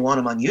he didn't want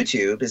him on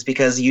YouTube? Is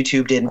because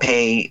YouTube didn't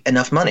pay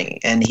enough money,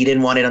 and he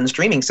didn't want it on the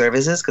streaming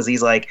services because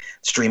he's like,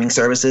 streaming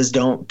services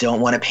don't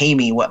want to pay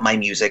me what my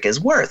music is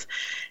worth.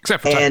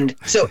 Except for and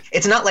so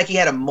it's not like he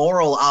had a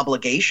moral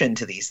obligation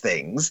to these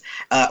things,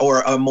 or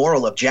a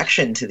moral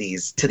objection to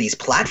these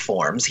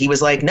platforms. He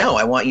was like, no,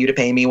 I want you to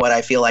pay me what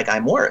I feel like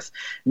I'm worth.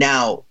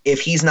 Now,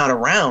 if he's not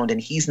around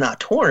and he's not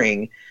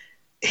touring,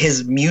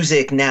 his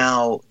music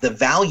now, the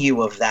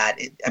value of that,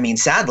 I mean,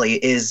 sadly,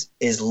 is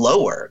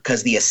lower,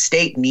 because the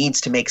estate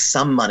needs to make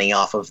some money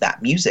off of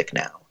that music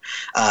now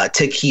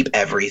to keep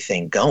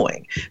everything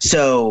going.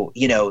 So,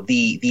 you know,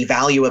 the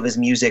value of his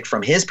music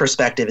from his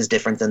perspective is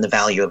different than the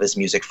value of his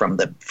music from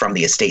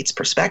the estate's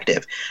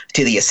perspective.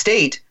 To the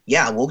estate,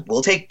 yeah,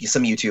 we'll take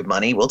some YouTube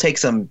money, we'll take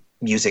some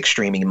music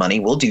streaming money,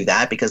 we'll do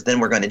that, because then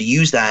we're going to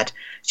use that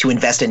to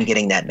invest in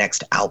getting that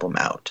next album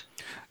out.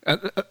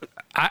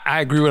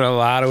 I agree with a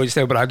lot of what you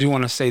said, but I do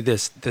want to say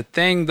this. The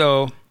thing,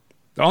 though,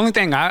 the only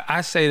thing I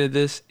say to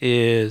this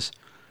is,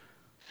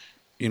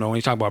 you know, when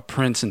you talk about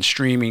Prince and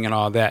streaming and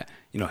all that,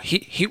 you know,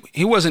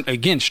 he wasn't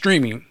against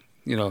streaming.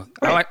 You know,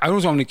 right. I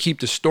was wanting to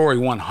keep the story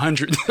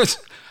 100.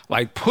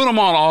 Like, put them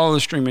on all the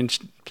streaming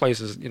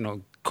places. You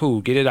know, cool,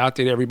 get it out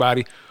there to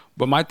everybody.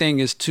 But my thing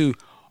is to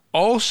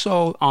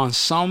also on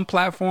some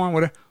platform,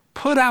 whatever,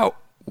 put out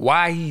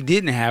why he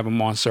didn't have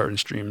them on certain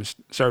streaming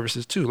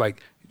services too.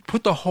 Like,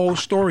 put the whole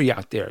story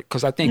out there,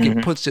 because I think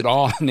it puts it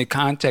all in the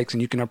context,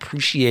 and you can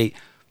appreciate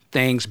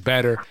things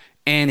better.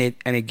 And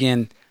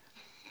again,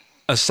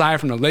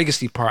 aside from the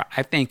legacy part,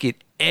 I think it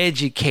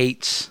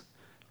educates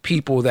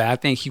people that I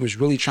think he was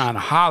really trying to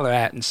holler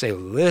at and say,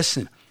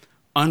 listen,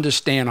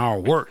 understand our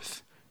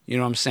worth. You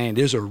know what I'm saying?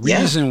 There's a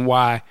reason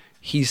why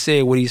he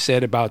said what he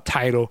said about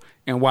Tidal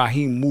and why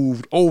he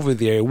moved over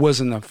there. It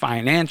wasn't a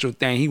financial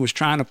thing. He was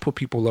trying to put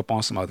people up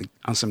on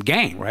some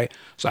game, right?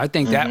 So I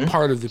think that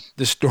part of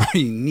the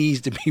story needs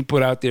to be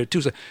put out there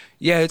too. So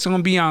yeah, it's going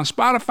to be on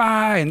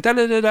Spotify and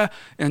da-da-da-da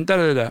and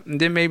da-da-da-da.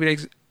 And then maybe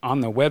on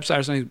the website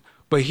or something.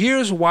 But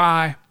here's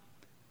why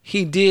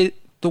he did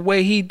the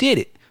way he did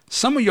it.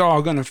 Some of y'all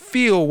are going to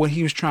feel what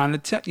he was trying to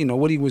tell, you know,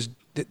 what he was,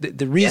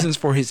 the reasons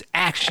for his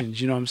actions,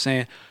 you know what I'm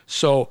saying?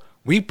 So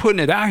we putting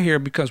it out here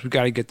because we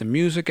got to get the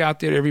music out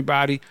there to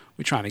everybody.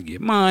 We're trying to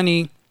get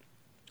money,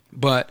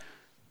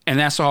 and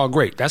that's all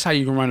great. That's how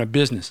you can run a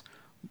business.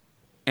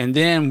 And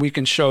then we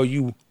can show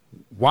you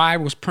why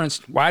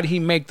did he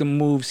make the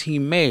moves he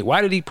made?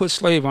 Why did he put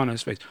Slave on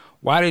his face?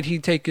 Why did he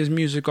take his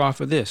music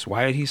off of this?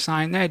 Why did he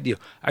sign that deal?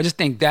 I just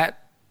think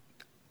that,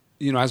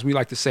 you know, as we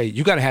like to say,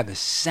 you got to have the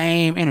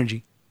same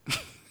energy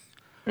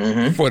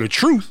for the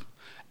truth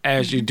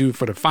as you do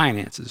for the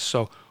finances.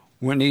 So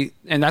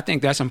and I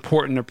think that's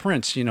important to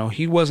Prince. You know,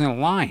 he wasn't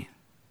lying.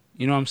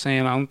 You know what I'm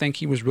saying? I don't think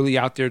he was really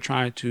out there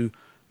trying to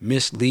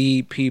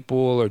mislead people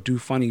or do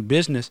funny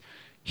business.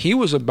 He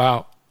was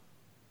about,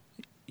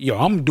 yo,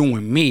 I'm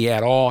doing me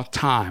at all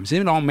times.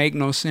 It don't make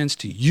no sense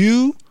to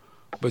you,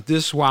 but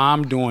this is why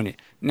I'm doing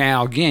it.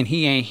 Now, again,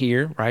 he ain't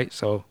here, right?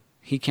 So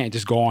he can't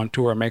just go on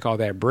tour and make all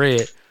that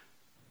bread.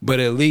 But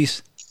at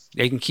least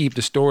they can keep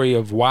the story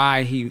of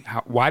why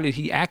did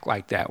he act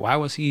like that? Why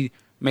was he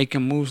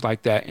making moves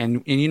like that?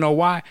 And you know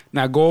why?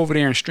 Now go over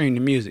there and stream the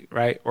music,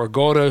 right? Or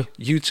go to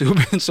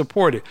YouTube and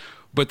support it.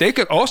 But they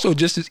could also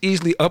just as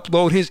easily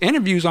upload his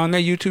interviews on their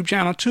YouTube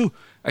channel too.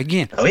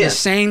 Again, the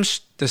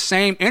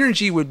same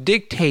energy would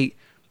dictate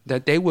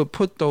that they would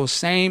put those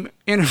same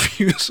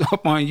interviews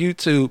up on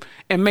YouTube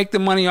and make the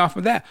money off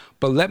of that.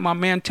 But let my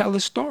man tell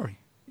his story.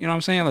 You know what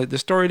I'm saying? Like the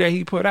story that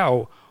he put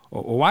out.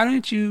 Or why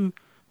did you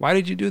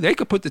do? They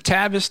could put the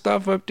Tavis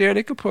stuff up there.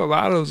 They could put a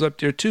lot of those up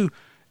there too.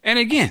 And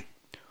again,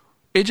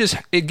 it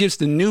gives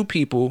the new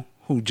people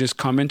who just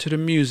come into the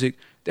music,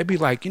 they'd be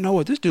like, you know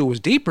what, this dude was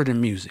deeper than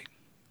music.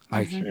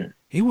 Like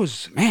he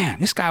was,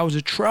 man, this guy was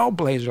a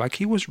trailblazer. Like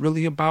he was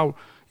really about,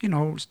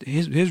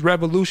 his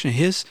revolution,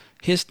 his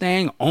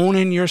thing,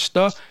 owning your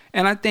stuff.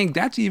 And I think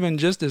that's even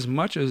just as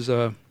much as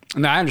now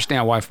I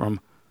understand why from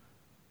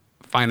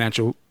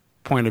financial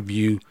point of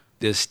view,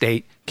 the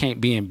state can't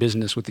be in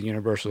business with the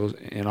Universals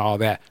and all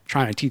that,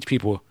 trying to teach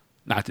people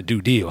not to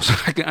do deals.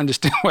 I can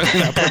understand why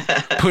they're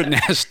not putting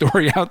that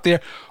story out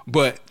there.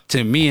 But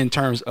to me, in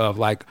terms of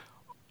like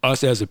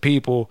us as a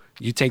people,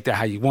 you take that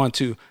how you want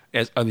to,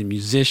 as other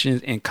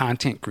musicians and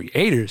content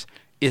creators,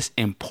 it's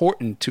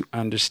important to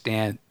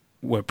understand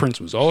what Prince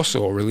was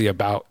also really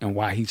about and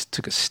why he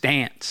took a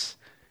stance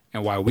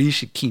and why we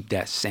should keep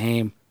that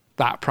same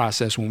thought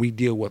process when we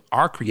deal with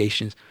our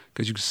creations.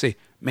 Because you can say,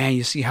 man,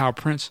 you see how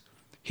Prince,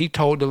 he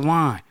told the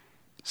line.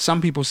 Some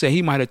people say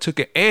he might have took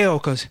an L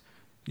because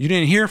you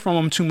didn't hear from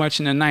him too much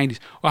in the 90s.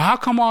 Well, how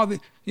come all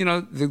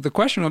the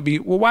question would be,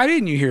 well, why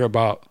didn't you hear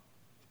about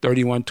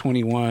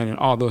 3121 and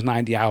all those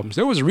 90 albums?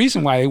 There was a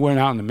reason why they weren't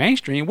out in the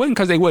mainstream. It wasn't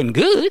because they wasn't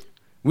good.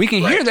 We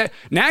can hear that.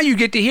 Now you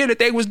get to hear that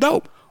they was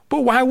dope.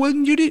 But why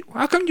wouldn't you?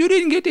 How come you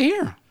didn't get to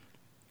hear them?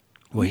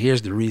 Well,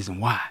 here's the reason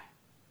why.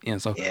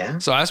 So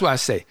that's why I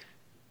say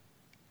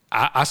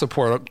I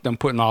support them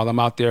putting all of them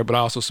out there, but I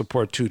also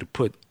support too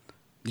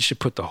you should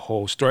put the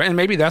whole story, and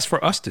maybe that's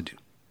for us to do,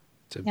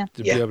 to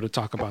be able to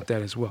talk about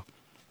that as well.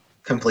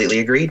 Completely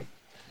agreed.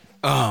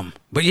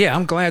 But yeah,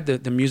 I'm glad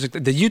that the music, the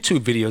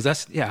YouTube videos,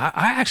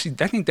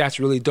 I think that's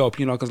really dope,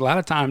 because a lot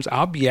of times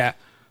I'll be at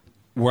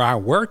where I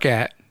work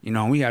at,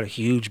 we got a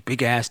huge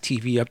big ass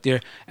TV up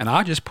there, and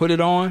I'll just put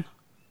it on,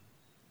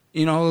 a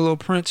little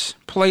Prince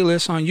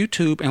playlist on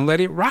YouTube and let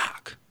it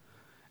rock.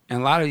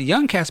 And a lot of the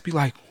young cats be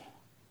like,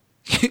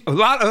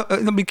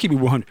 let me keep it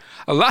 100.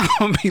 A lot of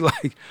them be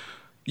like,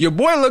 your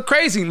boy look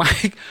crazy,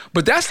 Mike,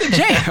 but that's the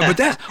jam.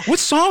 But what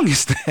song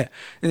is that?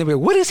 And they'll be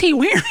like, what is he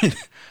wearing?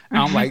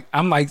 And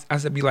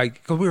because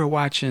we were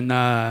watching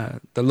the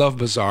Love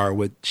Bazaar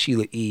with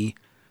Sheila E.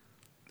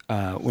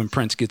 When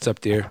Prince gets up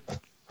there,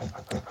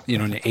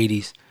 in the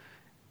 80s.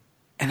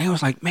 And they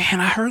was like, man,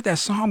 I heard that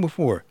song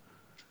before.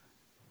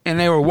 And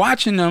they were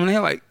watching them, and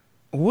they're like,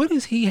 what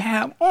does he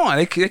have on?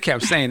 They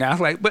kept saying that. I was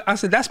like, but I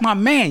said, that's my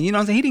man. He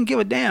didn't give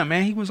a damn,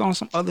 man. He was on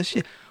some other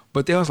shit.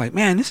 But they was like,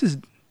 man, this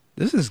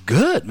is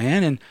good,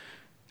 man. And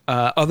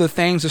other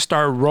things just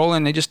start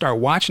rolling. They just start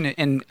watching it.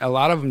 And a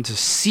lot of them to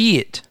see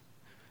it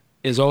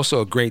is also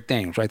a great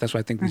thing, right? That's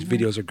why I think these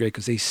videos are great,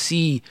 because they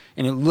see,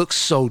 and it looks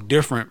so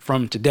different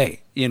from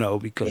today,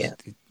 because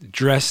the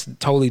dress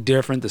totally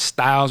different, the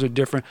styles are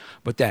different,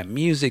 but that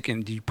music,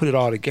 and you put it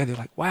all together,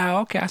 like,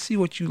 wow, okay, I see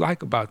what you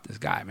like about this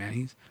guy,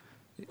 man.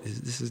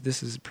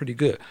 This is pretty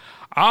good.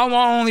 I'll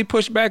only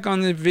push back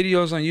on the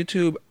videos on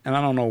YouTube, and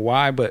I don't know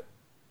why, but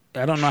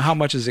I don't know how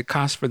much does it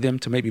cost for them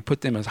to maybe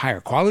put them as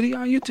higher quality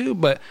on YouTube,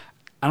 but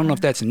I don't know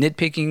if that's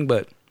nitpicking,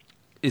 but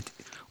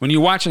when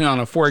you're watching it on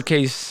a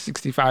 4K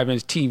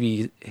 65-inch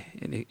TV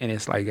and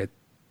it's like at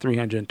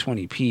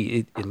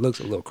 320p, it looks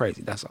a little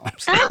crazy. That's all I'm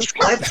saying. That's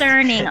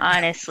concerning,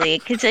 honestly,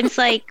 because it's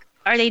like,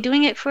 are they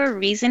doing it for a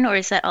reason, or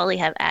is that all they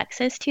have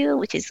access to?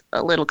 Which is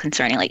a little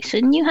concerning. Like,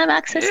 shouldn't you have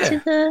access to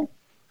the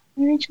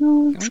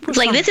original?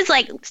 Like, this is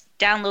like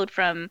download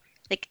from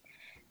like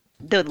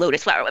the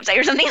Lotus Flower website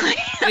or something like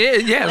that.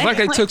 Yeah, it's like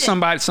they took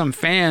some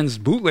fans'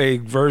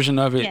 bootleg version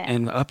of it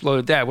and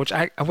uploaded that, which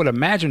I would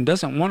imagine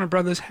doesn't Warner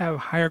Brothers have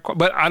higher quality.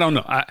 But I don't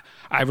know.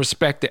 I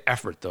respect the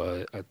effort,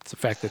 though. It's the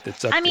fact that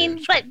it's up there.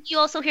 But you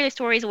also hear the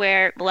stories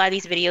where a lot of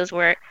these videos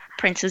where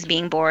Prince was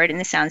being bored in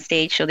the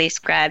soundstage, so they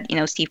grabbed,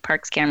 Steve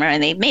Park's camera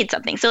and they made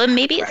something. So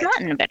maybe it's not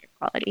in a better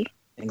quality.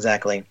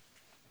 Exactly.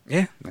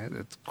 Yeah,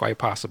 that's quite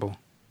possible.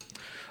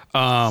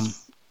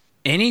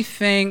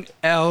 Anything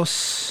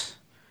else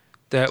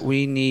that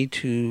we need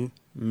to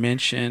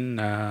mention?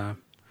 I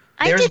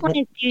did want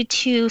to do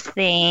two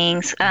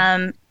things.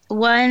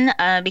 One,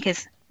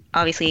 because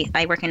obviously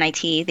I work in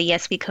IT, the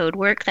Yes We Code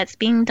work that's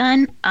being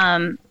done,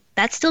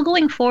 that's still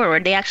going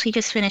forward. They actually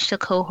just finished a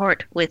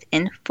cohort with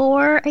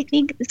Infor, I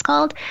think it's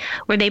called,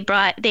 where they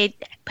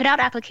put out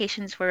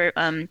applications for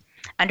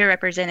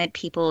underrepresented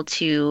people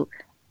to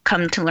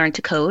come to learn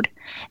to code.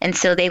 And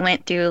so they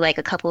went through like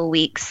a couple of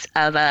weeks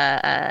of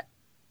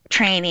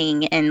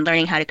training and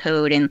learning how to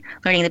code and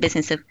learning the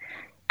business of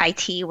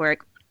IT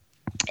work.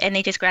 And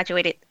they just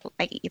graduated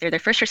like either their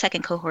first or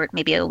second cohort,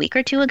 maybe a week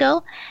or two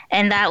ago.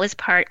 And that was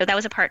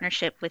a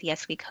partnership with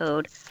Yes We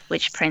Code,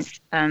 which Prince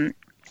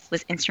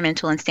was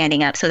instrumental in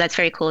standing up. So that's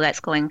very cool. That's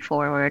going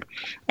forward.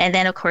 And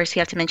then, of course, we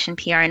have to mention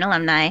PR and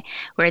Alumni,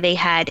 where they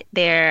had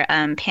their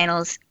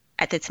panels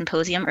at the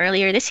symposium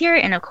earlier this year.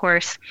 And, of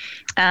course,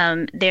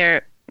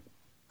 their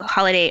winter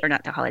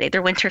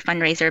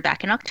fundraiser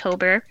back in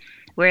October,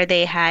 where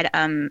they had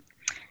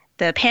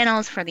the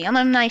panels for the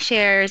alumni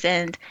shares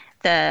and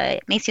the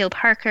Maceo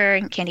Parker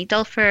and Candy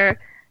Dulfer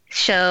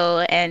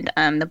show and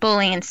the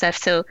bowling and stuff.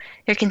 So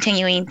they're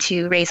continuing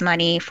to raise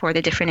money for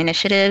the different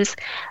initiatives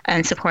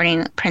and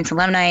supporting Prince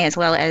alumni, as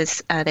well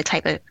as the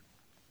type of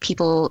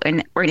people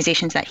and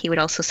organizations that he would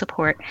also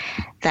support,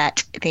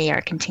 that they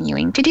are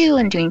continuing to do,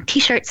 and doing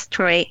T-shirts.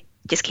 Troy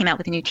just came out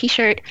with a new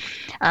T-shirt,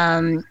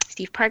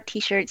 Steve Park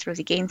T-shirts,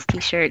 Rosie Gaines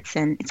T-shirts,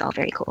 and it's all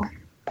very cool.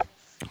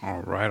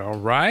 All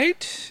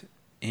right.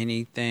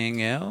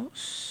 Anything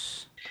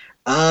else?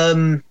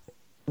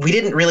 We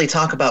didn't really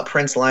talk about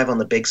Prince live on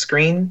the big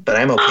screen, but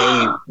I'm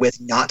okay with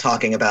not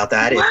talking about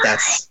that if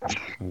that's.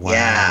 Wow,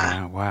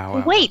 Yeah.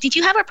 Wow. Wait, did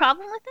you have a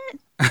problem with it?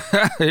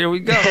 Here we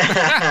go.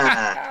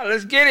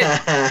 Let's get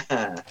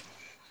it.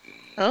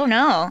 Oh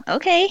no.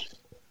 Okay.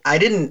 I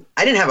didn't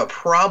have a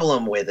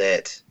problem with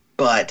it,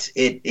 but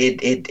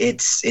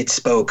it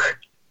spoke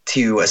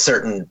to a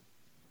certain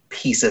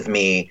piece of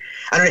me.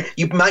 I don't know.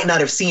 You might not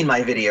have seen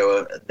my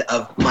video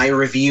of my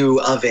review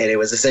of it. It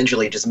was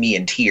essentially just me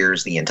in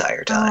tears the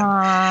entire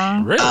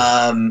time.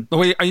 Really?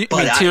 Wait, are you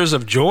mean tears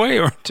of joy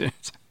or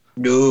tears?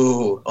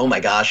 No. Oh my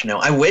gosh, no.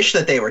 I wish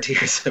that they were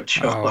tears of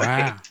joy. Oh,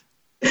 wow.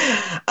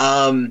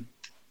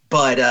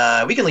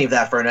 But we can leave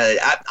that for another.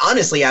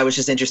 Honestly, I was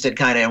just interested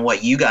kind of in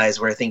what you guys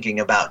were thinking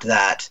about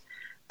that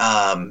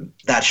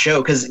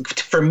show, because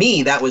for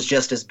me that was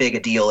just as big a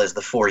deal as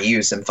the For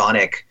You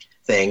symphonic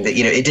thing. That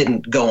it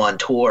didn't go on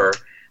tour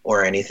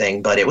or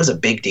anything, but it was a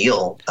big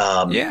deal.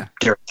 During that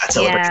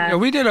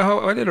celebration. Yeah,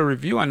 I did a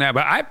review on that,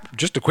 but I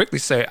just to quickly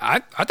say I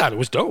thought it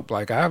was dope.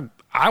 Like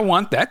I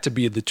want that to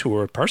be the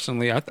tour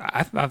personally. I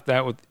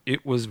thought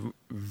it was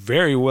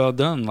very well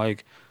done.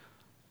 Like.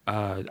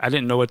 I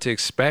didn't know what to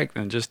expect,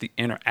 and just the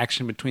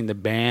interaction between the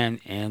band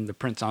and the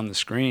Prince on the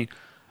screen,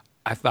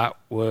 I thought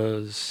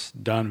was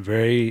done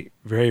very,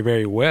 very,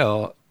 very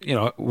well.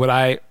 Would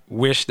I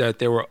wish that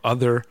there were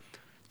other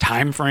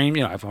time frame?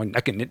 I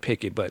can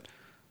nitpick it, but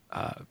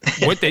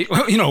what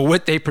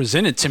they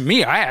presented to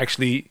me, I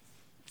actually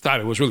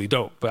thought it was really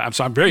dope. But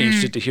I'm very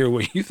interested to hear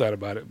what you thought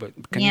about it. But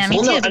me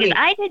too. Because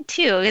I did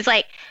too. It's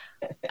like.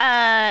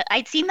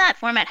 I'd seen that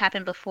format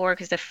happen before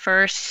because the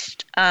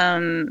first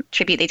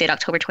tribute they did,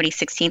 October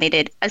 2016, they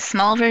did a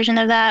small version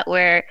of that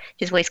where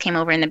his voice came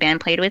over and the band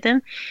played with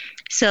him.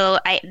 So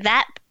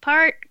that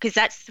part, because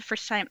that's the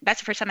first time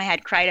I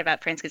had cried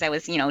about Prince, because I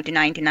was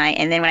denying,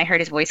 and then when I heard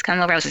his voice come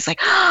over, I was just like,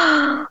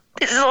 oh,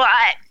 this is a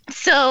lot.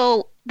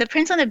 So the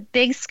Prince on the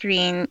big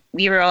screen,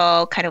 we were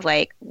all kind of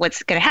like,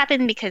 what's going to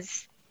happen,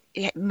 because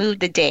it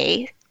moved the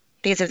day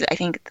because of I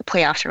think the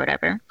playoffs or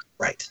whatever.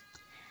 Right.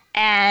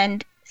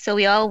 And so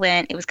we all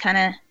went. It was kind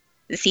of,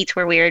 the seats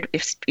were weird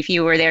if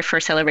you were there for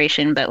a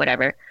celebration, but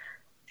whatever.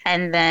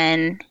 And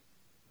then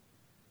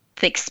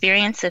the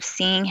experience of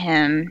seeing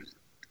him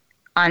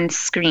on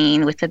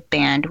screen with the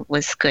band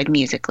was good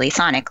musically,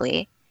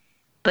 sonically,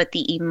 but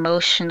the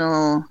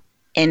emotional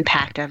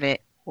impact of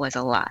it was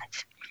a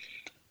lot.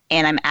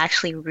 And I'm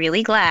actually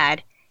really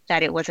glad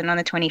that it wasn't on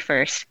the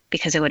 21st,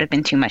 because it would have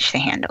been too much to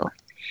handle.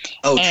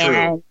 Oh,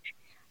 true.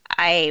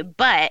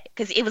 But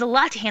because it was a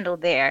lot to handle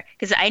there,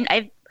 because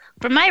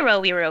for my row,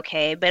 we were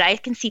okay, but I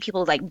can see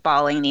people like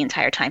bawling the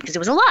entire time because it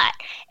was a lot,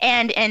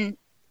 and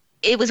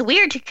it was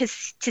weird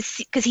because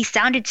he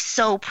sounded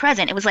so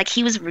present. It was like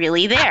he was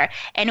really there,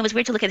 and it was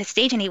weird to look at the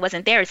stage and he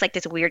wasn't there. It's like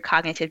this weird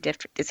cognitive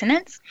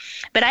dissonance.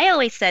 But I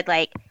always said,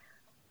 like,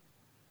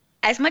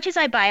 as much as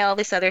I buy all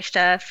this other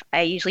stuff,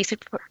 I usually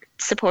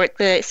support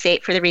the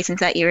state for the reasons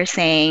that you were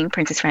saying,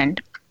 Prince's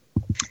Friend.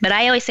 But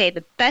I always say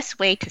the best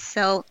way to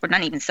sell, or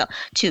not even sell,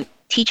 to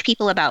teach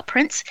people about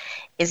Prince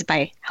is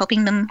by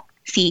helping them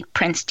see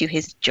Prince do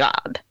his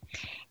job.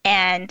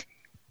 And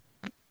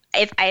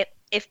if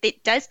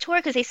it does tour,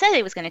 because they said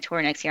it was going to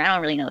tour next year, I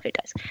don't really know if it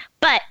does,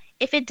 but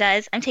if it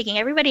does, I'm taking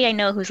everybody I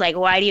know who's like,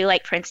 why do you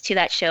like Prince, to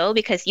that show,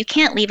 because you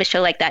can't leave a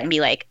show like that and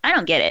be like, I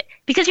don't get it,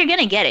 because you're going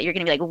to get it. You're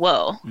going to be like,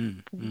 whoa,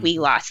 we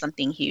lost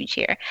something huge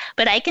here.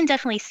 But I can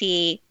definitely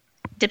see,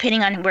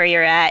 depending on where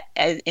you're at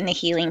in the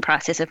healing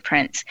process of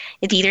Prince,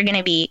 it's either going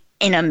to be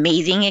an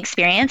amazing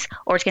experience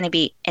or it's going to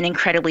be an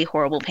incredibly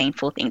horrible,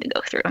 painful thing to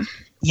go through.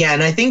 Yeah,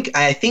 and I think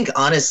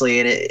honestly,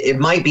 it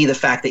might be the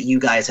fact that you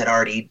guys had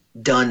already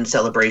done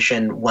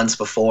Celebration once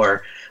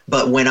before,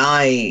 but when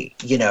the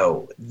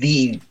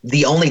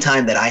only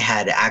time that I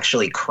had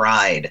actually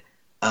cried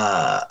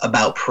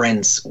about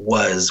Prince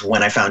was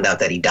when I found out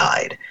that he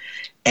died,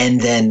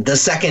 and then the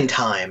second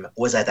time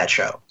was at that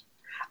show.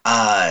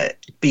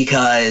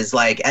 Because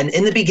and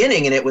in the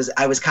beginning, and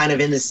I was kind of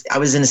I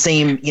was in the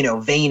same,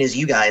 vein as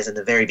you guys in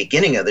the very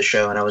beginning of the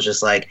show. And I was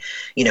just like,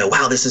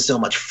 wow, this is so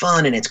much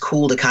fun. And it's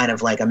cool to kind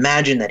of like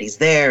imagine that he's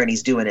there and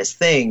he's doing his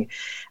thing.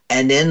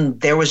 And then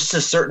there was just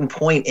a certain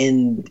point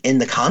in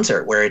the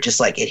concert where it just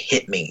like, it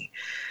hit me,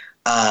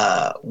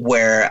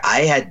 where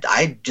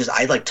I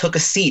took a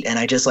seat and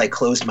I just like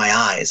closed my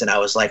eyes and I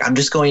was like, I'm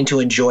just going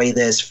to enjoy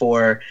this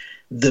for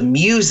the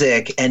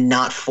music and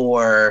not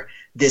for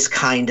this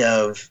kind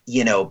of,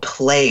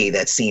 play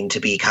that seemed to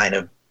be kind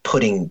of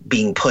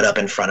being put up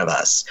in front of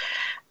us.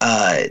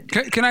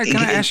 Can I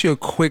ask you a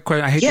quick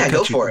question? I hate to cut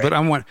go for you, it.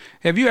 But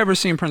have you ever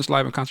seen Prince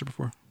live in concert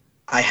before?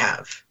 I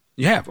have.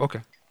 You have?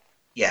 Okay.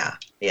 Yeah.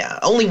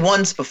 Only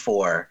once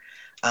before,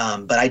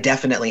 but I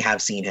definitely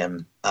have seen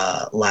him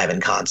live in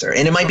concert.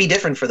 And it might be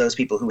different for those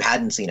people who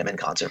hadn't seen him in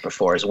concert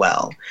before as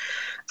well.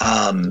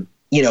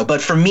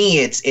 But for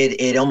me,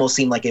 it almost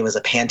seemed like it was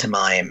a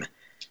pantomime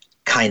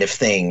kind of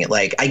thing.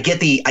 Like I get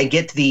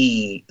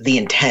the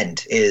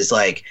intent is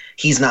like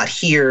he's not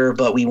here,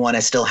 but we want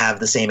to still have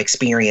the same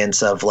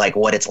experience of like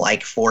what it's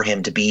like for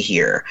him to be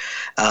here.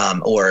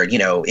 Or, you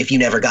know, if you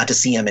never got to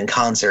see him in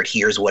concert,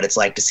 here's what it's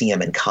like to see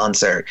him in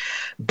concert.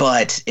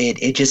 But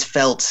it just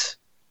felt,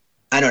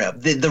 I don't know,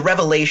 the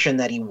revelation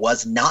that he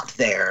was not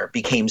there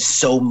became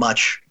so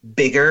much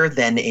bigger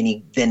than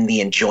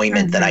the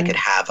enjoyment that I could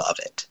have of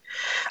it.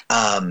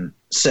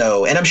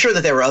 So, and I'm sure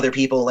that there were other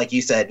people, like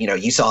you said, you know,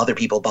 you saw other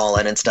people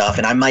balling and stuff,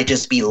 and I might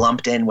just be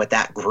lumped in with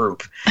that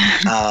group,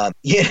 but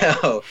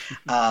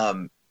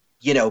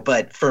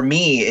for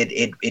me,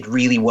 it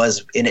really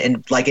was,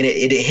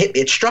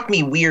 it struck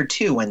me weird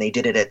too when they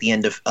did it at the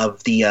end of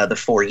the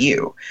For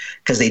You,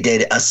 because they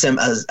did a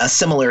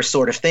similar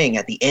sort of thing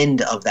at the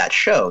end of that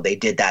show. They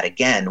did that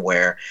again,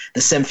 where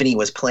the symphony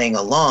was playing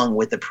along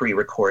with the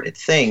pre-recorded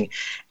thing,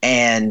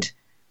 and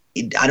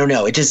I don't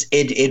know,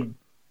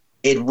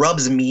 it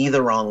rubs me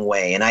the wrong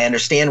way, and I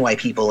understand why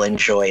people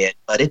enjoy it,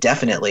 but it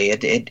definitely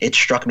it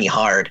struck me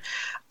hard.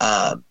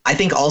 I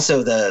think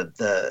also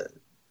the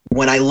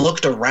when I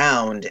looked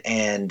around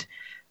and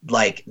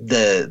like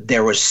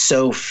there was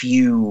so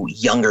few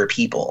younger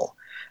people,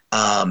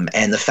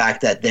 and the fact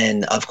that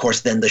then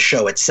the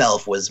show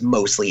itself was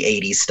mostly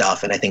 80s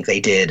stuff, and I think they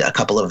did a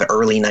couple of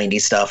early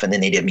 90s stuff, and then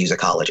they did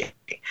musicology,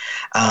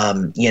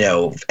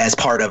 as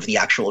part of the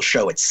actual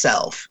show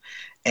itself.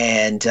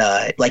 And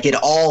it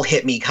all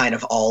hit me kind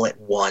of all at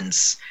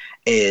once.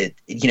 It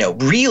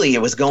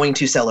was going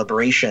to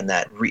Celebration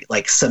that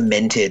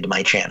cemented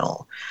my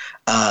channel,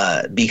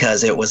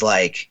 because it was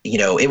like,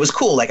 it was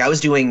cool. Like I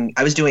was doing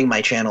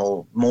my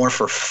channel more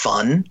for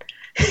fun,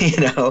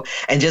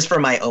 and just for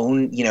my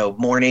own,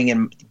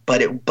 morning,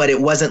 but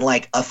it wasn't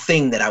like a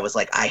thing that I was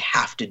like, I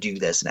have to do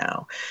this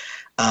now.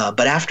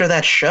 But after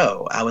that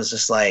show, I was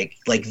just like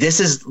this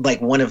is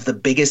like one of the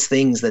biggest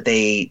things that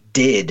they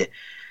did.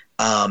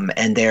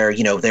 And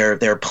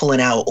they're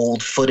pulling out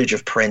old footage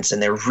of Prince,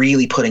 and they're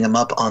really putting him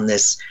up on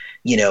this,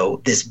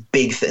 this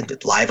big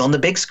live on the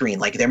big screen.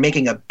 Like they're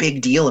making a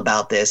big deal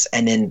about this.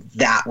 And then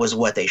that was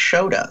what they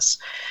showed us.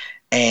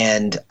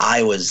 And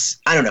I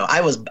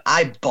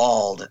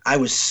bawled. I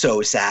was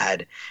so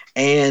sad.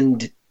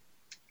 And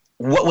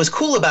what was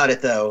cool about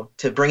it, though,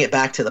 to bring it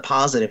back to the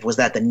positive, was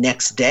that the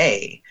next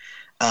day,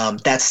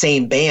 that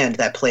same band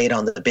that played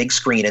on the big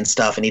screen and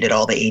stuff, and he did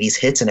all the 80s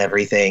hits and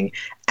everything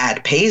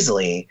at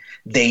Paisley,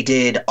 they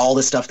did all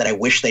the stuff that I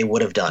wish they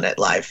would have done at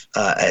live,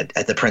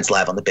 at the Prince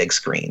Live on the big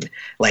screen.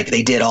 Like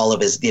they did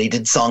they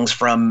did songs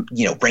from,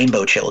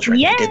 Rainbow Children.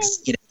 Yay!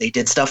 They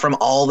did stuff from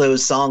all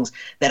those songs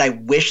that I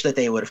wish that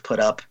they would have put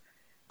up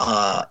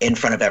in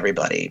front of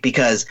everybody,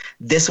 because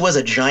this was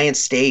a giant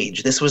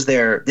stage. This was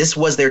their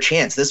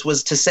chance. This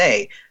was to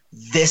say,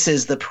 this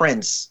is the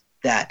Prince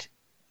that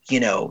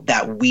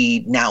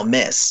we now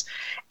miss.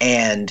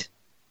 And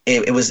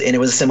it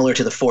was similar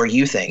to the For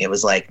You thing. It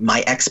was like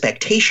my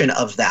expectation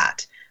of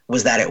that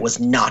was that it was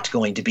not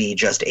going to be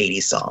just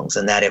 80s songs,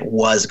 and that it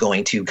was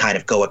going to kind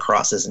of go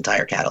across his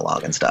entire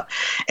catalog and stuff.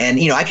 And,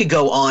 I could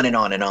go on and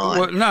on and on.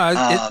 Well,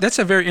 no, that's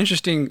a very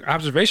interesting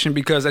observation,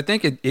 because I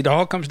think it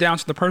all comes down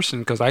to the person,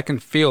 because I can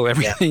feel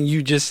everything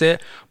you just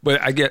said,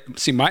 but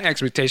my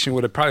expectation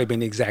would have probably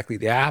been exactly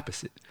the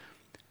opposite.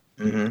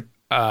 Mm-hmm.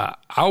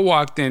 I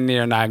walked in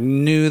there and I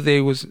knew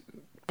they was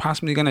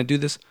possibly going to do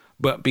this,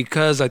 but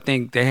because I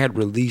think they had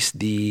released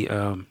the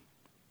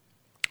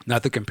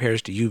Nothing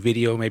Compares to You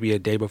video maybe a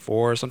day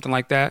before or something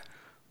like that,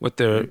 with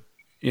the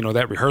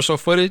that rehearsal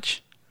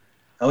footage.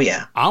 Oh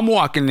yeah. I'm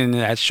walking into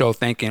that show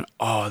thinking,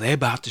 oh, they're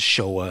about to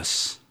show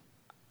us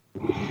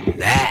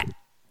that.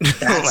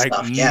 Like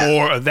stuff,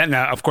 more of that.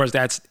 Now, of course,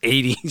 that's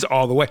 80s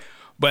all the way,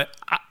 but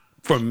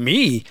for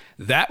me,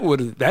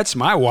 that's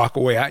my walk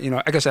away.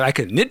 Like I said, I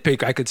could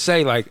nitpick. I could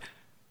say, like,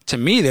 to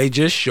me, they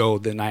just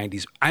showed the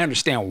 90s. I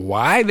understand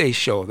why they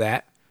show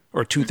that,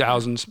 or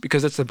 2000s,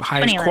 because it's the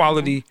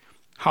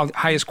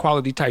highest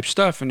quality type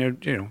stuff, and they're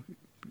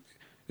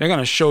going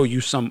to show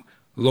you some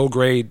low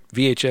grade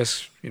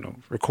VHS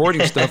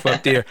recording stuff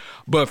up there.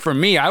 But for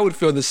me, I would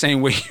feel the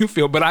same way you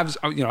feel. But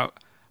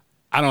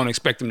I don't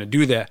expect them to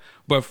do that.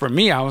 But for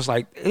me, I was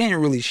like, they didn't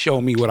really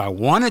show me what I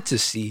wanted to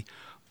see.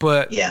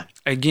 But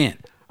again,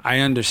 I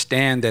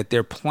understand that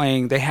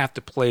they have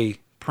to play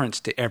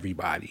Prince to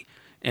everybody.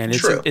 And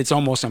it's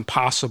almost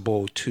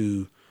impossible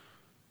to,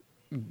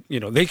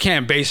 they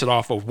can't base it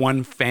off of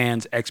one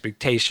fan's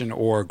expectation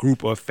or a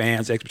group of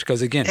fans'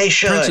 because again,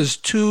 Prince is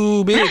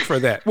too big for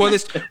that. Well,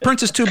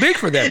 Prince is too big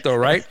for that though,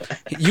 right?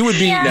 You'd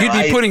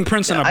be putting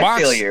Prince in a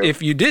box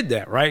if you did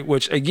that, right?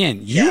 Which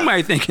again, you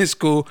might think is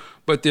cool,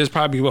 but there's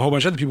probably a whole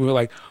bunch of other people who are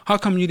like, how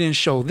come you didn't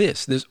show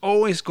this? There's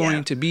always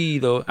going to be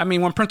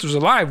when Prince was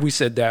alive, we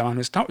said that on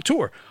his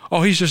tour.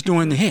 Oh, he's just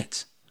doing the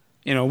hits.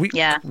 We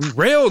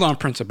railed on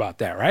Prince about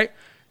that, right?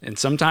 And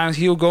sometimes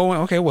he'll go,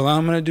 okay, well,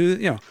 I'm going to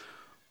do,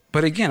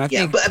 But again, I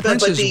think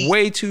Prince is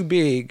way too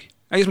big.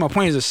 I guess my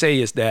point is to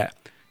say is that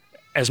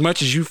as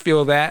much as you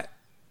feel that,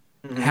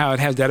 how it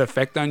has that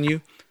effect on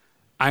you,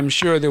 I'm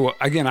sure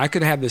I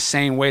could have the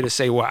same way to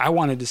say, well, I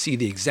wanted to see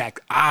the exact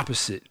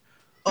opposite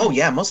Oh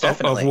yeah, most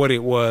definitely. Of what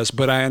it was.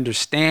 But I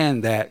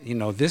understand that,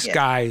 this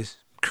guy's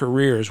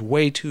career is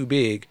way too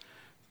big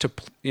to,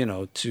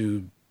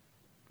 to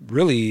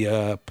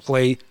really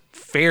play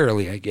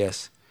fairly, I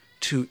guess,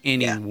 to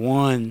any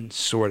one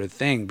sort of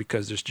thing,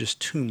 because there's just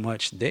too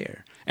much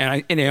there.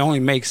 And it only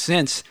makes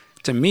sense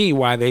to me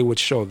why they would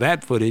show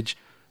that footage,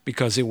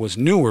 because it was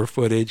newer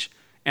footage.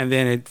 And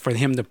then for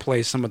him to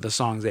play some of the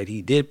songs that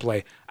he did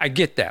play, I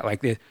get that.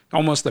 Like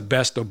almost the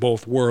best of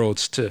both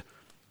worlds.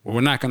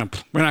 We're not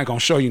gonna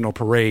show you no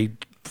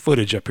parade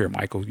footage up here,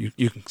 Michael.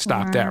 You can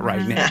stop that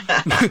right now.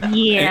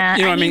 Yeah,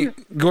 and, I mean,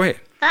 go ahead.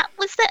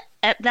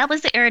 That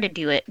was the era to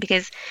do it,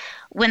 because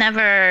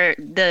whenever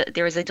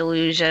there was a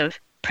deluge of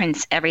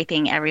Prince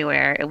everything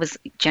everywhere, it was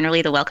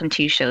generally the Welcome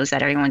To shows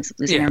that everyone's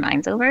losing their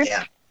minds over.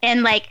 Yeah.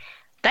 And I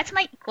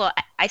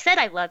said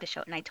I loved the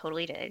show, and I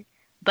totally did.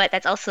 But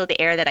that's also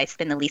the era that I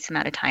spend the least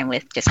amount of time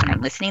with just when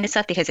I'm listening to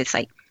stuff, because it's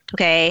like,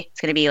 okay,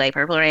 it's going to be like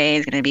Purple Rain,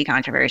 it's going to be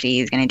controversy,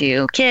 he's going to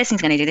do Kiss,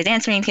 he's going to do the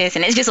Dance Ring Kiss,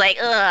 and it's just like,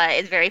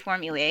 it's very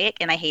formulaic,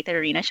 and I hate the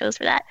arena shows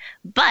for that.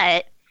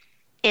 But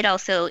it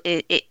also,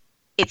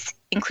 it's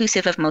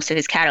inclusive of most of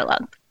his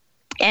catalog.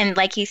 And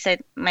like you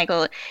said,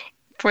 Michael,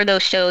 for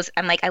those shows,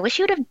 I'm like, I wish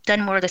you would have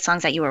done more of the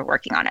songs that you were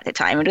working on at the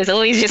time. It was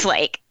always just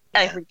like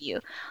a review.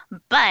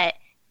 But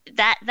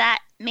that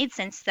made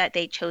sense that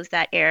they chose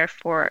that era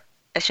for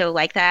a show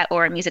like that,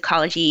 or a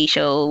musicology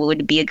show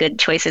would be a good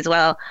choice as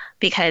well,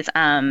 because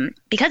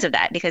of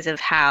that, because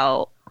of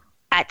how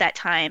at that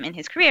time in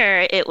his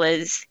career it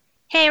was,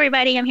 hey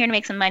everybody, I'm here to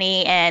make some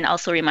money and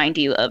also remind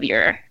you of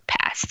your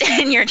past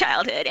and your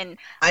childhood and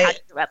how you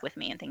grew up with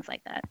me and things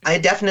like that. I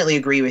definitely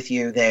agree with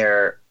you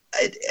there.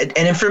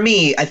 And for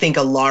me, I think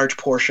a large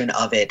portion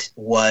of it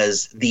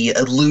was the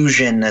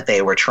illusion that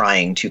they were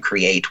trying to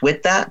create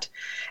with that.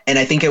 And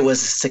I think it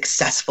was a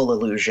successful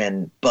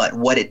illusion, but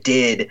what it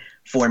did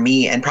for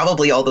me, and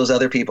probably all those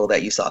other people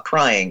that you saw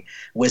crying,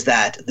 was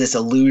that this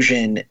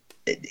illusion,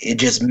 it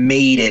just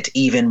made it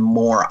even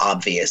more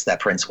obvious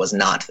that Prince was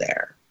not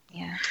there.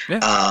 Yeah.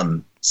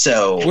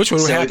 Which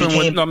would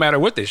happen no matter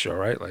what they show,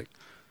 right? Like,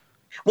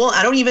 well,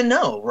 I don't even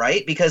know,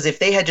 right? Because if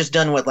they had just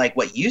done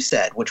what you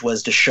said, which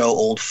was to show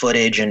old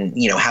footage and,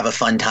 have a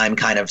fun time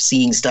kind of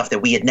seeing stuff that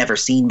we had never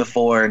seen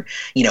before and,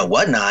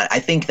 whatnot, I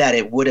think that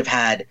it would have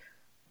had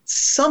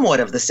somewhat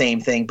of the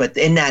same thing, but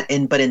in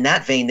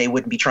that vein, they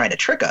wouldn't be trying to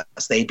trick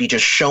us. They'd be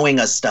just showing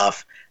us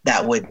stuff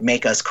that would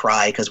make us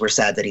cry because we're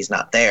sad that he's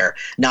not there.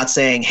 Not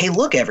saying, hey,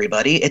 look,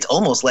 everybody, it's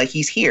almost like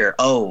he's here.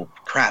 Oh,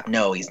 crap,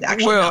 no, he's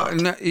actually not.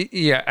 No,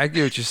 yeah, I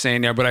get what you're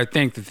saying there, but I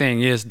think the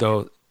thing is,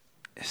 though,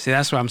 see,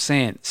 that's what I'm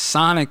saying.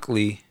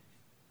 Sonically,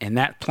 and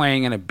that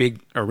playing in a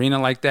big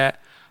arena like that,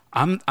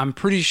 I'm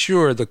pretty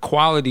sure the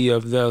quality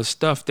of the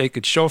stuff they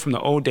could show from the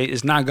old day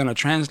is not going to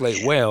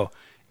translate well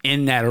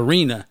in that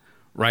arena,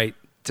 right?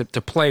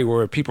 To play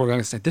where people are going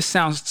to say,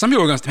 some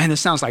people are going to say, man,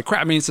 this sounds like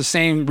crap. I mean, it's the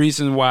same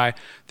reason why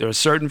there are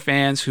certain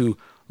fans who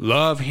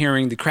love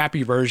hearing the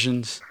crappy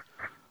versions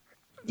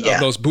of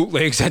those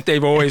bootlegs that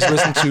they've always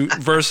listened to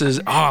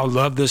versus, I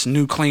love this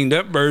new cleaned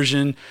up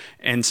version.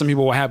 And some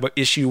people will have an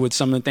issue with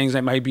some of the things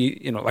that might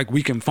be, like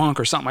Weekend Funk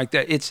or something like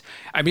that.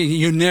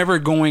 You're never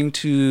going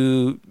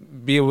to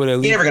be able to.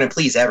 You're never going to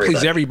please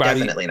everybody.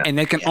 Definitely not. And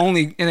they can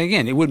only, and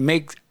again,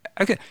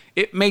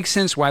 it makes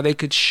sense why they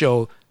could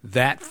show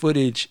that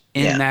footage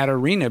in that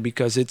arena,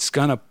 because it's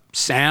going to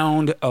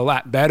sound a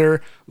lot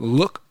better,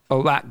 look a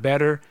lot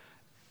better,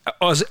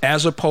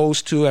 as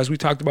opposed to, as we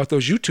talked about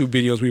those YouTube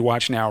videos we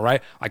watch now,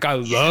 right? Like, I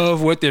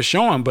love what they're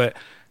showing, but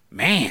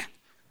man,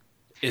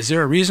 is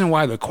there a reason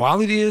why the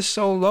quality is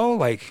so low?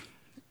 Like,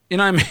 you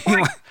know what I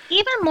mean?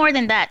 Even more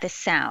than that, the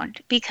sound,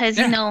 because,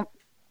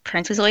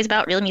 Prince was always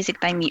about real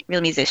music by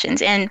real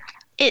musicians. And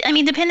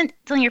depending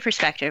on your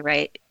perspective,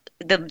 right?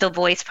 The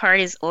voice part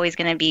is always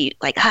going to be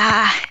like,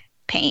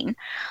 pain.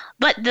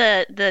 But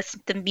the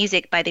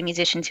music by the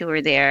musicians who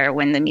were there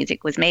when the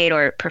music was made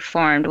or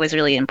performed was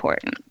really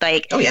important.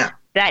 Like,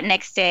 that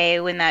next day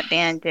when that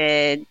band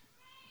did,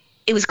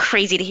 it was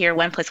crazy to hear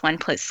 1 + 1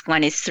 +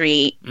 1 is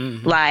 3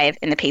 live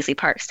in the Paisley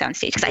Park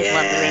soundstage, because I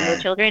love the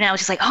Rainbow Children. I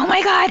was just like, oh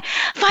my God,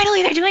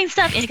 finally they're doing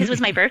stuff. And because it was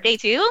my birthday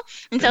too.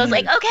 And so I was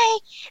like, okay,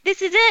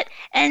 this is it.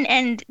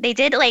 And they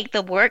did like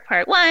the Work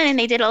Part 1, and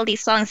they did all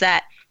these songs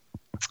that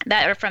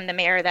are from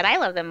the era that I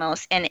love the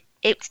most. And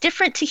it's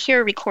different to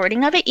hear a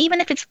recording of it,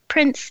 even if it's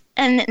Prince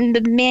and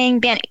the main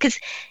band. Because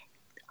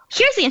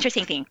here's the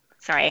interesting thing.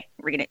 Sorry,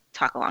 we're going to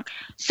talk along.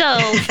 So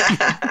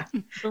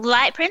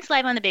Prince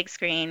live on the big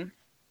screen,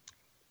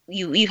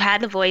 you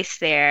had the voice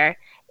there.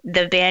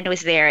 The band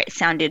was there. It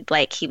sounded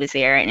like he was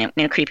there in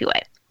a creepy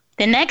way.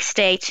 The next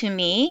day, to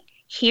me,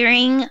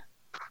 hearing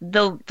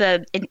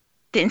the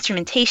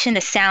instrumentation,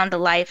 the sound, the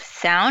live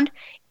sound,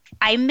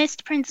 I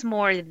missed Prince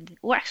more.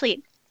 Well,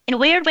 actually, in a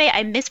weird way,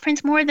 I missed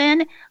Prince more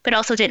then, but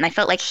also didn't. I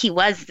felt like he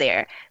was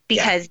there,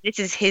 because this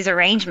is his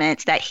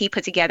arrangements that he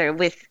put together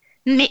with,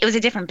 it was a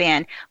different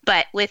band,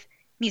 but with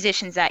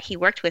musicians that he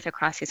worked with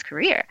across his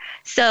career.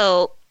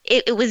 So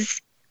it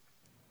was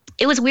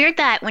it was weird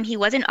that when he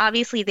wasn't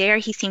obviously there,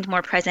 he seemed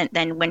more present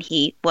than when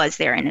he was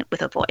there and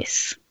with a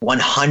voice.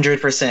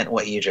 100%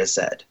 what you just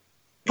said.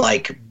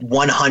 Like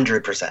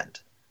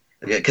 100%.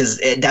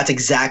 Because that's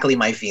exactly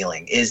my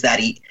feeling, is that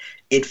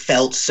it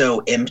felt so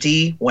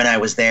empty when I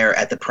was there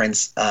at the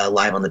Prince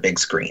live on the big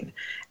screen.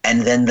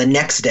 And then the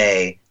next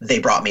day they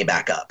brought me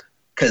back up.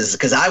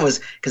 Because I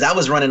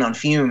was running on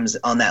fumes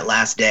on that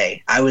last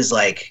day. I was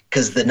like,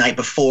 because the night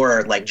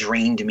before like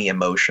drained me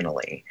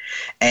emotionally,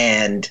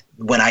 and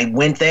when I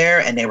went there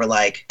and they were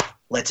like,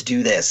 "Let's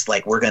do this.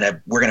 Like we're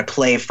gonna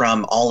play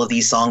from all of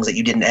these songs that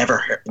you've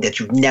never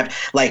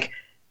like."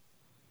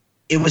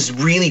 It was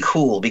really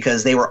cool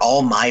because they were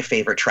all my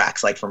favorite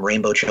tracks, like from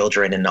Rainbow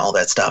Children and all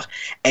that stuff.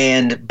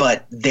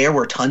 But there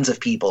were tons of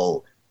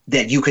people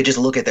that you could just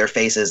look at their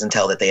faces and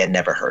tell that they had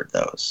never heard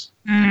those.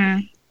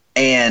 Mm.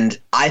 And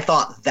I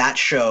thought that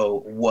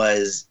show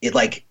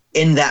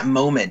in that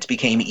moment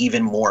became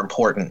even more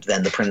important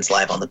than the Prince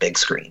live on the big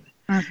screen.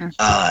 Mm-hmm.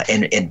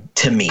 And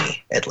to me,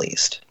 at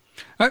least.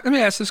 Let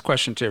me ask this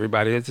question to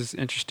everybody. This is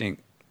interesting.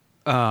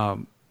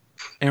 In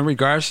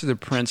regards to the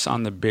Prince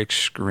on the big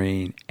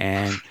screen,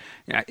 and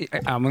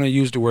I'm going to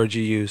use the word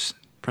you use,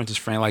 Prince's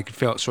friend, like you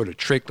felt sort of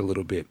tricked a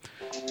little bit.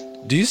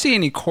 Do you see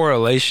any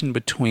correlation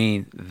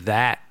between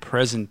that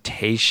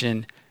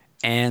presentation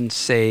and,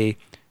 say,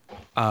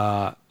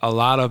 a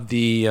lot of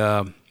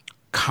the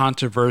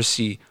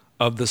controversy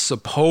of the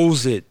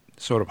supposed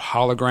sort of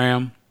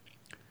hologram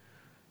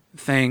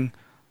thing?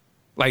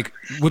 Like,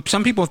 would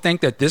some people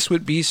think that this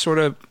would be sort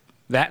of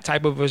that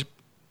type of a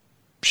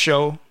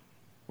show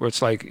where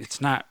it's like,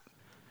 it's not,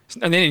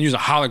 and they didn't use a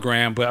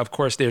hologram, but of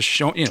course they're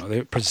showing,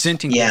 they're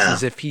presenting this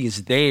as if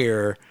he's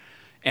there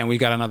and we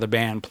got another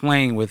band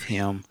playing with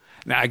him.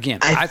 Now, again,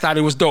 I thought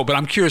it was dope, but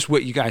I'm curious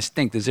what you guys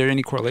think. Is there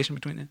any correlation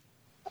between it?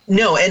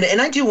 No,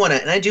 and I do want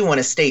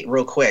to state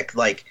real quick,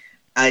 like,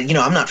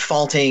 I'm not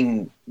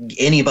faulting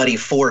anybody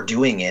for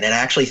doing it, and I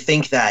actually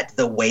think that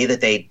the way that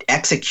they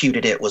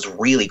executed it was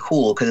really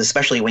cool, because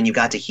especially when you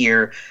got to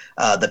hear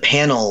the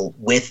panel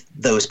with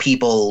those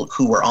people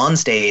who were on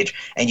stage,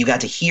 and you got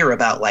to hear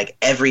about like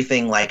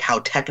everything, like how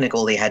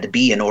technical they had to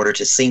be in order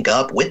to sync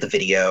up with the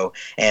video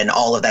and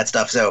all of that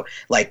stuff. So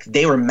like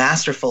they were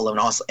masterful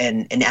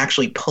and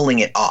actually pulling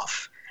it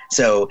off.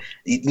 So,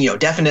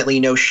 definitely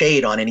no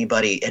shade on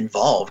anybody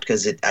involved,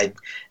 because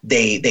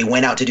they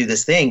went out to do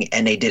this thing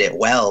and they did it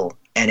well,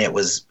 and it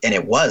was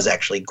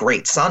actually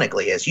great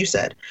sonically, as you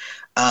said.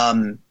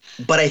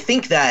 But I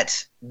think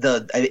that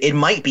it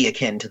might be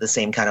akin to the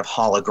same kind of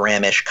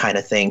hologram-ish kind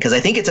of thing, because I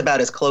think it's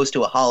about as close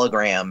to a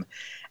hologram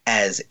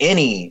as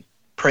any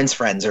Prince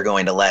friends are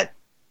going to let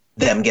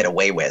them get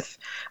away with.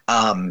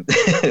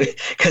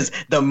 Because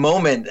the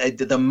moment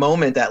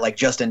that like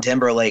Justin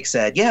Timberlake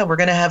said, "Yeah, we're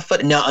gonna have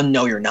fun,"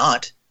 no, you're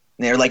not.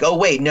 And they're like, "Oh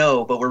wait,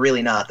 no, but we're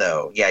really not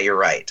though." Yeah, you're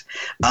right.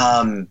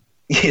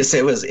 Yes,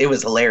 it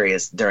was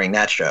hilarious during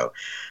that show.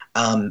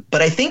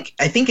 But I think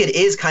it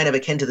is kind of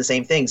akin to the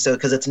same thing. So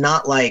because it's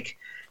not like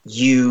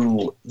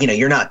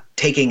you're not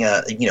taking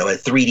a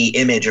 3D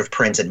image of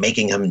Prince and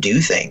making him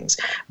do things,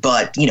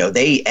 but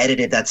they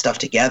edited that stuff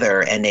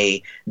together, and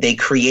they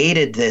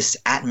created this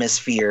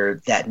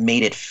atmosphere that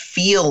made it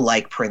feel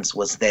like Prince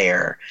was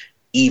there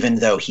even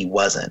though he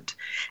wasn't.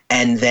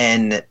 And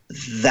then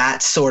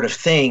that sort of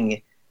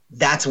thing,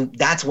 that's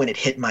when it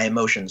hit my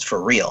emotions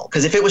for real.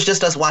 Because if it was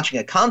just us watching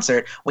a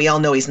concert, we all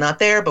know he's not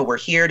there, but we're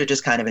here to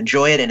just kind of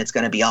enjoy it, and it's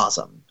going to be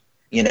awesome,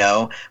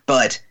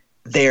 but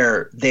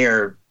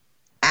they're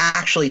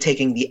actually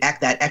taking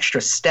that extra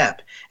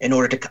step in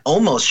order to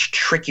almost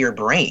trick your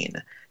brain,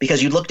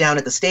 because you look down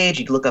at the stage,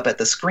 you look up at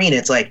the screen,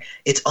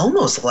 it's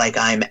almost like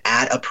I'm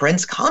at a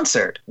Prince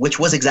concert, which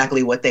was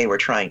exactly what they were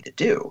trying to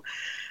do.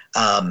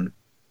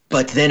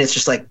 But then it's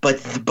just like, but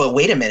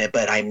wait a minute,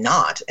 but I'm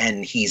not,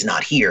 and he's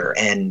not here.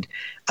 And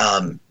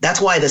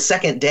that's why the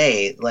second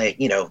day, like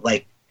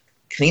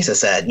Kanisa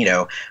said,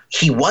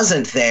 he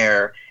wasn't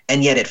there,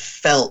 and yet it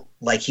felt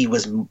like he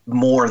was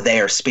more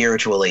there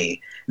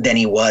spiritually than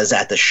he was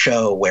at the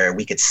show where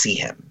we could see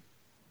him.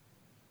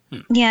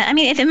 Yeah, I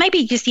mean, if it might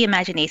be just the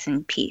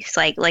imagination piece.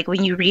 Like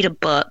when you read a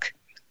book,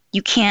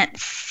 you can't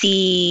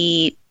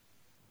see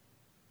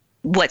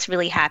what's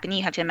really happening.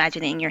 You have to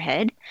imagine it in your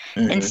head.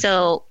 Mm-hmm. And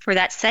so for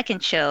that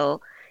second show,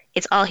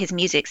 it's all his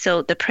music.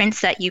 So the Prince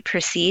that you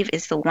perceive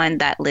is the one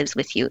that lives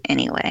with you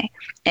anyway.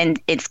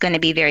 And it's going to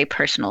be very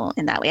personal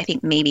in that way. I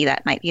think maybe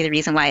that might be the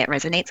reason why it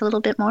resonates a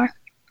little bit more.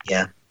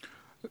 Yeah.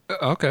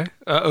 Okay.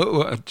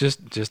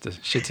 Just the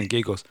shits and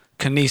giggles.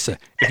 Kanisa,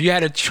 if you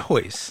had a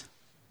choice,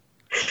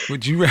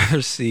 would you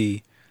rather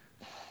see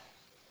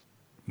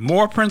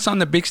more Prince on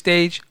the big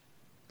stage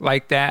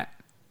like that,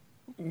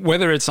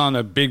 whether it's on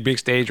a big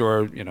stage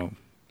or,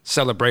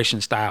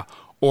 celebration style,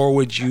 or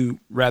would you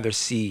rather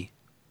see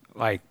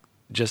like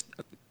just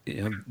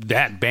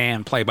that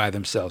band play by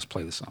themselves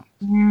play the song?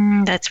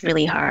 That's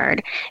really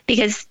hard,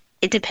 because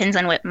it depends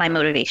on what my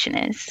motivation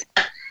is.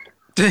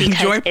 To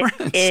enjoy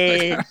Prince.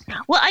 It's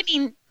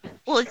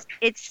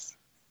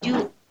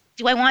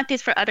do I want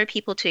this for other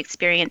people to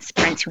experience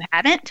Prince who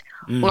haven't,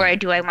 or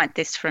do I want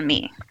this for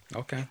me?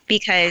 Okay.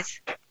 Because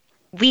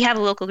we have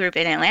a local group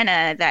in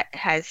Atlanta that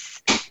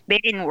they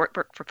didn't work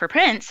for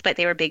Prince, but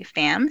they were big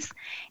fans,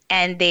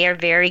 and they are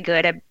very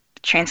good at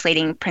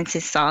translating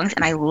Prince's songs,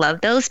 and I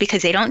love those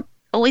because they don't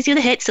always do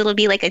the hits. So it'll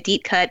be like a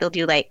deep cut. They'll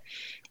do like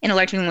In a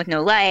Large Room with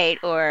No Light,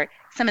 or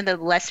some of the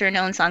lesser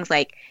known songs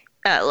like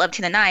Love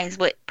to the Nines,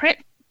 what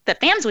the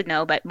fans would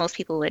know, but most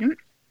people wouldn't.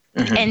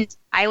 Mm-hmm. And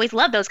I always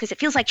love those because it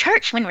feels like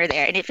church when we're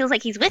there, and it feels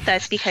like he's with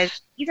us because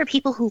these are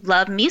people who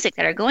love music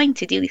that are going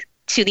to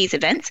these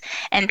events,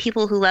 and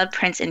people who love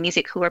Prince and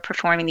music who are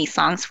performing these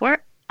songs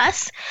for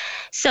us.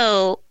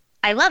 So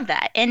I love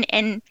that.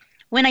 And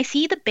when I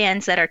see the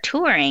bands that are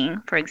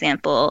touring, for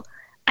example,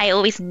 I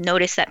always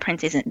notice that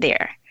Prince isn't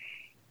there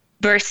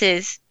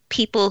versus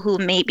people who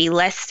may be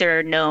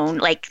lesser known.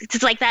 Like,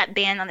 it's like that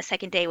band on the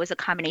second day was a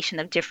combination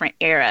of different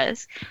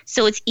eras.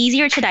 So it's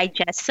easier to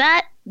digest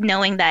that,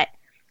 knowing that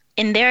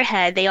in their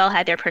head, they all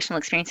had their personal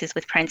experiences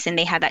with Prince, and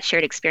they had that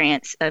shared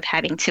experience of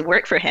having to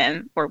work for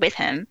him or with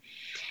him.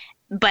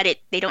 But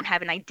they don't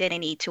have an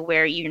identity to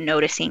where you're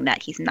noticing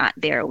that he's not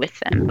there with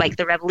them. Like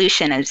the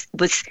Revolution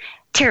was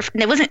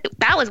terrifying.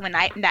 That was when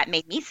that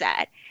made me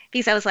sad,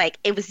 because I was like,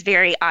 it was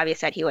very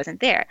obvious that he wasn't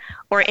there.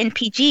 Or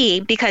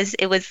NPG, because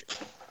it was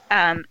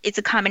it's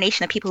a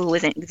combination of people who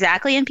wasn't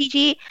exactly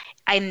NPG.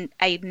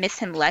 I miss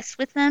him less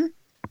with them.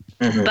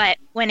 Mm-hmm. But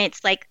when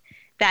it's like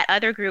that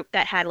other group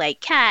that had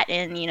like Cat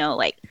and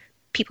like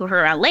people who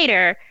are around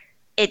later,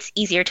 it's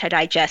easier to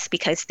digest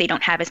because they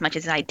don't have as much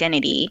as an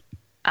identity.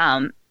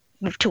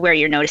 To where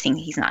you're noticing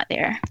he's not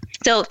there.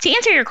 So to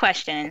answer your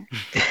question,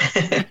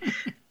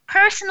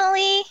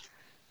 personally,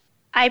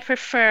 I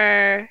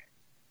prefer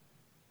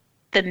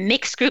the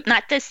mixed group,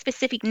 not the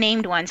specific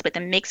named ones, but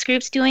the mixed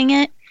groups doing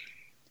it.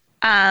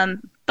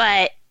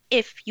 But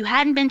if you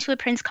hadn't been to a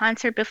Prince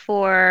concert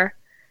before,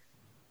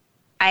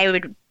 I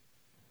would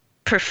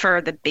prefer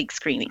the big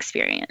screen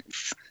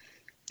experience.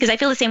 Because I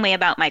feel the same way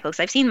about Michael, because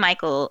I've seen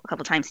Michael a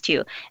couple times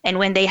too. And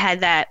when they had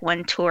that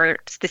one tour,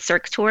 the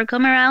Cirque tour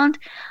come around,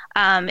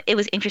 it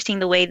was interesting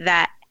the way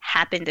that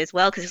happened as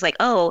well. Because it's like,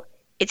 oh,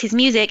 it's his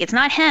music, it's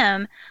not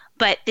him,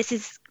 but this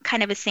is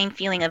kind of the same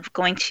feeling of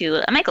going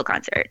to a Michael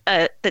concert,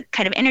 the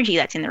kind of energy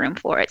that's in the room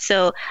for it.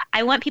 So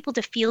I want people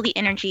to feel the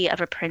energy of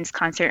a Prince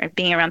concert, of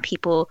being around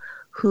people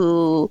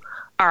who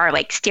are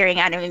like staring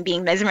at him and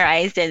being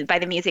mesmerized by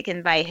the music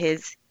and by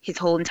his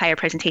whole entire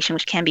presentation,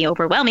 which can be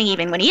overwhelming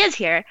even when he is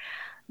here.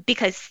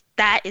 Because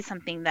that is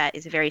something that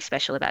is very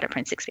special about a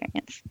Prince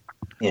experience.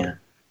 Yeah.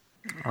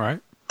 All right.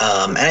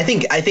 And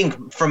I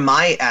think from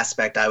my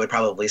aspect, I would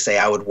probably say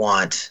I would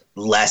want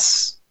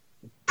less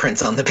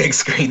Prince on the big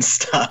screen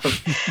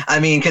stuff. I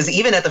mean, because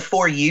even at the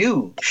For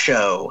You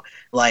show,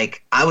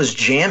 like I was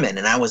jamming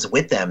and I was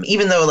with them,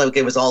 even though like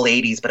it was all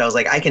 80s, but I was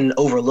like, I can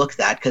overlook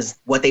that because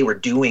what they were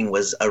doing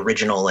was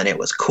original and it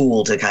was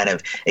cool to kind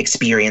of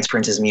experience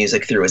Prince's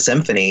music through a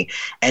symphony.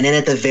 And then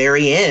at the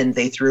very end,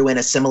 they threw in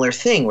a similar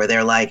thing where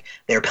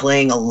they're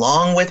playing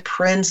along with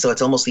Prince. So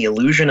it's almost the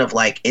illusion of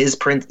like, is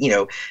Prince,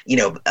 and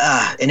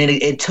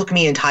it took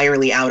me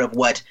entirely out of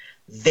what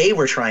they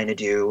were trying to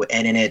do,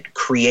 and then it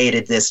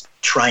created this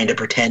trying to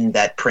pretend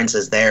that Prince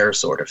is there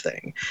sort of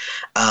thing.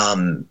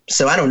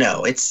 So I don't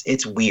know.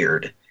 It's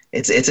weird.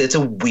 It's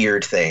a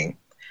weird thing.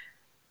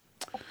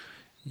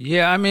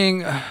 Yeah, I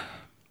mean,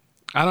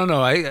 I don't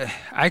know.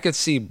 I could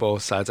see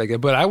both sides, I guess,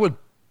 but I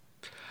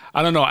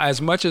don't know.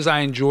 As much as I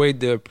enjoyed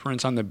the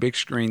Prince on the big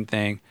screen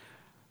thing,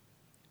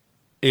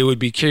 it would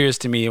be curious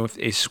to me if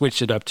they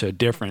switched it up to a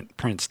different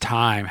Prince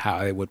time,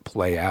 how it would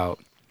play out.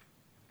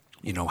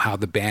 How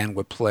the band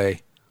would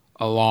play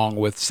along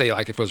with, say,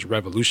 like if it was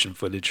Revolution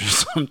footage or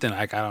something.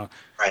 Like, I don't,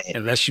 right.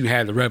 Unless you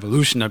had the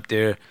Revolution up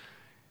there,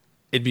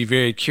 it'd be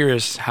very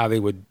curious how they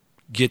would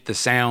get the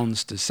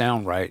sounds to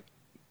sound right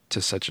to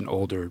such an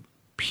older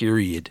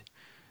period.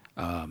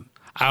 I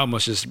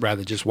almost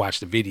rather just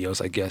watch the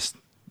videos, I guess,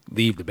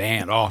 leave the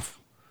band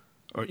off,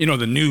 or,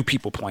 the new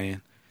people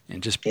playing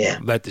and just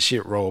let the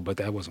shit roll. But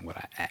that wasn't what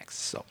I asked.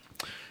 So,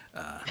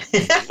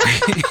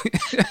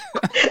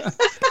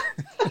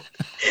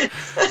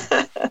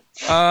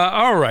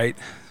 all right.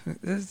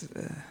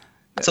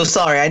 So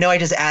sorry, I know I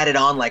just added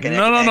on like an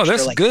extra,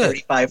 that's like good.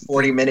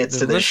 35-40 minutes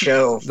to the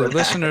show. The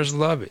listeners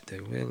love it. They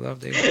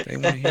want to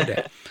hear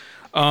that.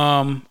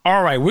 All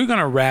right, we're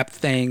gonna wrap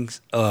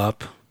things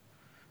up.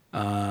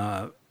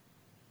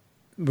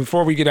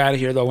 Before we get out of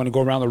here, though, I want to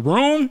go around the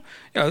room.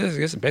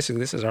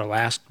 This is our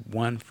last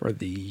one for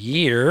the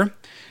year,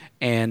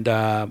 and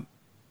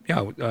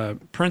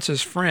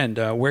Prince's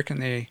Friend. Where can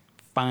they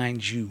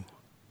find you?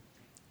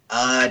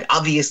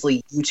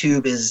 Obviously,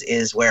 YouTube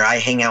is where I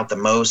hang out the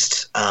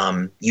most.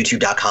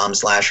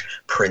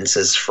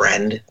 YouTube.com/Prince's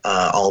Friend,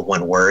 all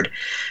one word.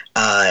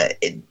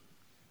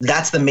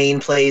 that's the main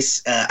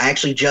place. I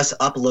actually just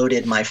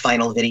uploaded my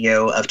final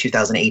video of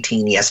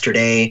 2018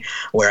 yesterday,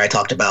 where I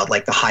talked about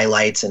like the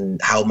highlights and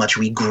how much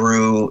we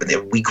grew.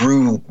 We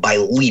grew by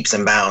leaps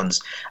and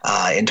bounds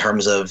in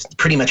terms of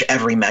pretty much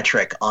every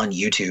metric on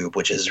YouTube,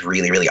 which is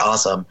really, really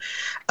awesome.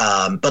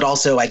 But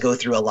also I go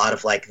through a lot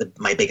of like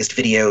my biggest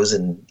videos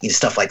and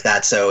stuff like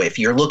that. So if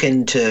you're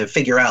looking to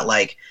figure out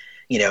like,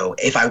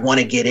 if I want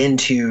to get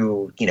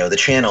into, the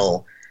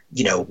channel,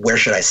 where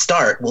should I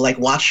start? Well, like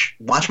watch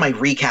my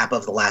recap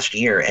of the last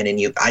year, and then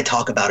I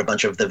talk about a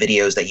bunch of the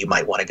videos that you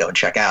might want to go and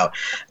check out.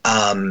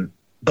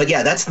 But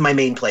yeah, that's my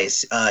main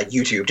place,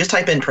 YouTube. Just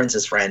type in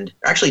Prince's Friend.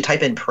 Or actually,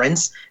 type in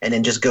Prince, and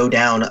then just go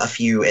down a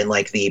few in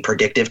like the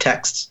predictive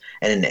texts,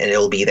 and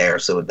it'll be there.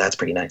 So that's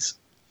pretty nice.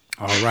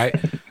 All right,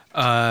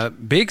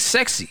 Big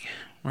Sexy.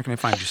 Where can I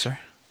find you, sir?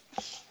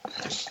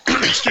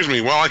 Excuse me.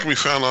 Well, I can be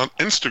found on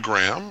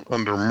Instagram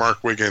under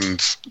Mark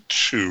Wiggins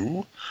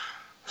 2.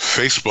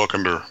 Facebook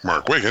under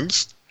Mark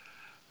Wiggins,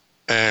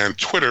 and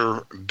Twitter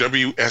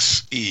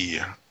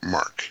WSE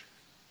Mark.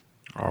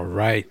 All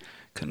right,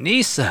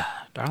 Kanisa,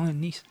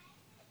 Darling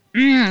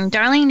Nisi.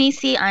 Darling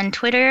Nisi on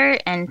Twitter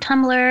and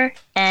Tumblr,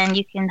 and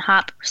you can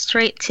hop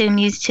straight to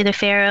Muse to the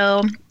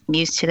Pharaoh,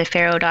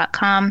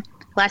 musetothepharaoh.com.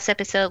 Last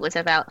episode was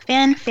about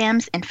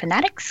fams, and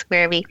fanatics,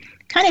 where we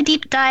kind of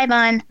deep dive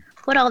on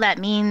what all that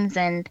means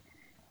and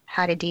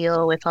how to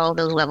deal with all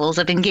those levels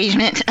of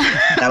engagement.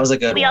 That was a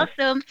good We one.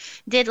 also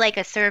did like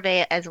a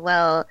survey as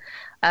well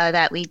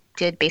that we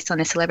did based on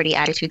a celebrity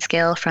attitude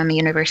scale from the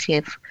University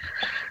of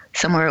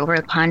somewhere over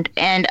the pond.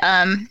 And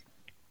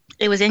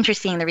it was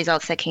interesting, the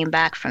results that came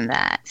back from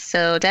that.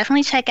 So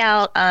definitely check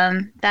out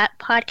that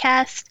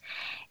podcast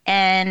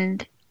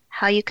and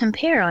how you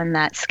compare on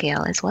that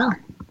scale as well.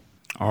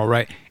 All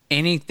right.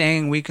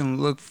 Anything we can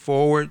look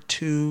forward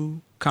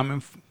to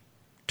coming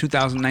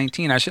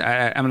 2019?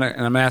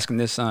 I'm asking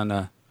this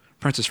on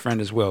Prince's Friend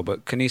as well,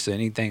 but Kanisa,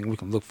 anything we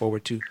can look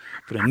forward to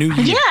for the new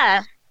year?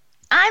 Yeah,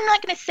 I'm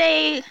not going to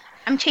say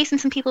I'm chasing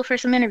some people for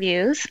some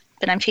interviews,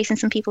 but I'm chasing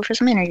some people for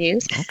some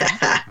interviews.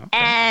 Okay.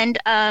 And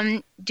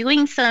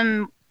doing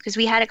some, because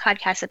we had a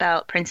podcast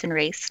about Prince and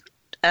race,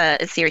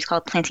 a series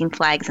called Planting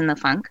Flags in the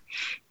Funk,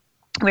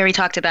 where we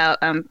talked about,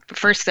 the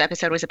first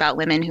episode was about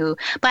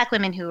Black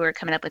women who were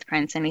coming up with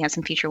Prince, and we have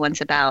some future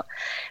ones about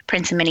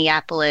Prince in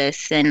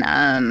Minneapolis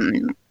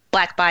and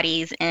Black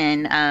bodies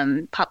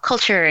and pop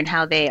culture and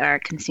how they are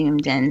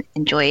consumed and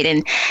enjoyed,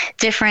 and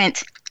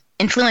different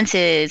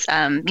influences,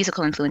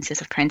 musical influences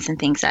of Prince and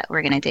things that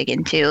we're going to dig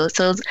into.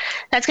 So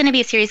that's going to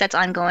be a series that's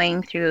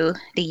ongoing through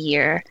the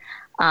year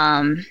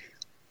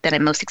that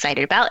I'm most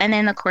excited about. And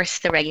then, of course,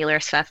 the regular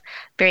stuff.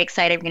 Very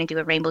excited. We're going to do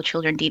a Rainbow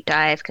Children deep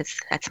dive because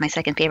that's my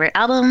second favorite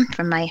album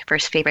from my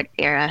first favorite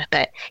era.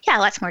 But yeah,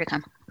 lots more to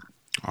come.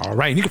 All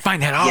right. You can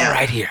find that all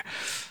right here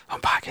on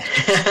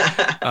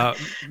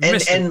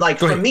podcast. And like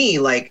for me,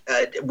 like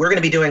we're going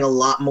to be doing a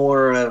lot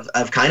more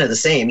of kind of the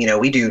same.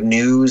 We do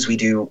news, we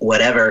do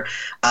whatever.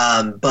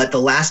 But the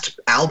last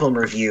album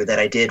review that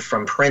I did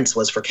from Prince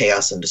was for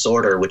Chaos and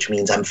Disorder, which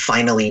means I'm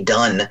finally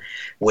done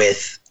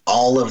with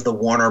all of the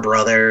Warner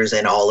Brothers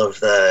and all of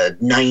the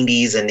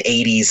 90s and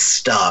 80s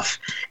stuff.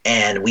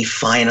 And we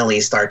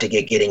finally start to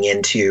getting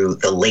into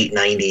the late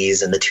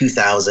 90s and the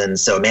 2000s.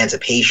 So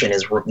Emancipation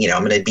is, I'm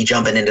going to be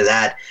jumping into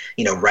that,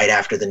 right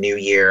after the new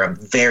year. I'm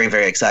very,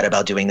 very excited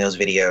about doing those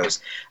videos.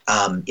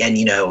 And,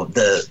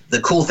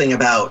 the cool thing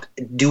about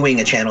doing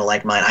a channel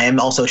like mine, I am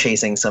also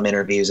chasing some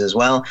interviews as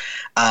well.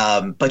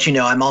 But,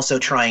 I'm also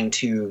trying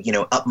to,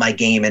 up my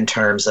game in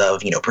terms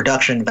of,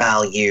 production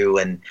value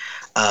and,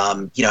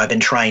 I've been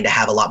trying to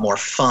have a lot more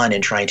fun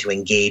and trying to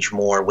engage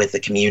more with the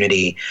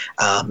community,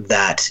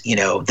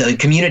 the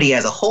community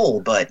as a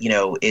whole. But,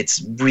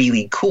 it's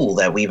really cool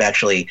that we've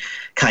actually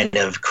kind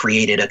of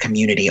created a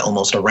community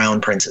almost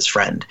around Prince's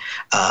Friend.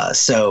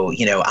 So,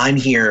 I'm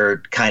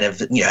here kind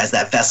of, as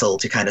that vessel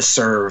to kind of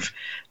serve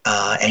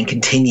and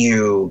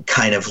continue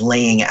kind of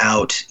laying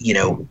out,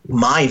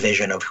 my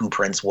vision of who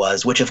Prince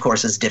was, which, of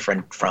course, is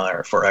different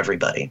for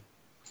everybody.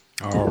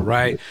 All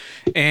right.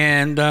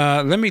 And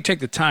let me take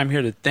the time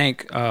here to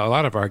thank a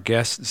lot of our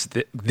guests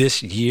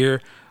this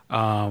year. We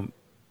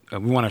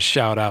want to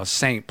shout out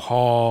St.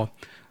 Paul.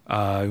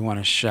 We want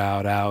to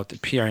shout out the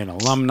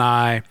PRN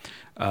alumni,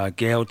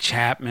 Gail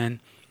Chapman,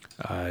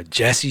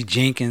 Jesse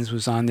Jenkins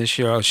was on this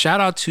show.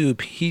 Shout out to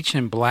Peach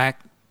and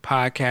Black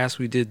podcast.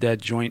 We did that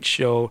joint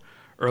show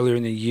earlier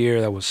in the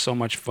year. That was so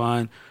much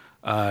fun.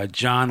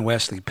 John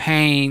Wesley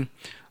Payne.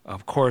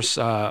 Of course,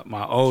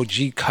 my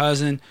OG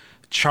cousin,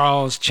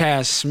 Charles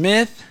Chaz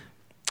Smith.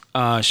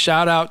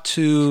 Shout out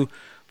to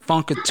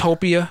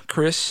Funkatopia,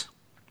 Chris.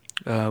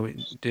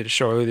 We did a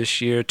show earlier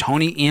this year.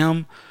 Tony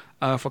M.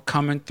 For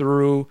coming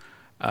through.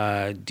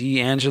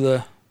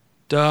 D'Angela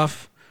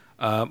Duff.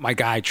 My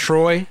guy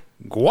Troy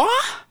Gua,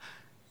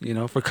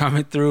 for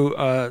coming through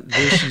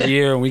this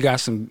year. And we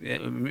got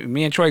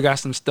me and Troy got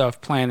some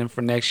stuff planning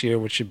for next year,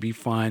 which should be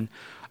fun.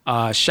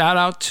 Shout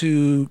out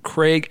to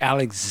Craig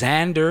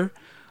Alexander,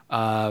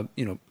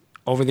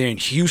 over there in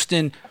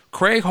Houston.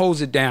 Craig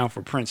holds it down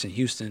for Prince in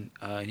Houston.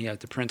 He has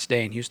the Prince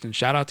Day in Houston.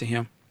 Shout out to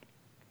him.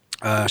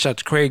 Shout out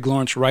to Craig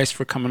Lawrence Rice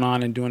for coming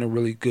on and doing a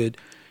really good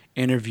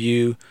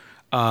interview.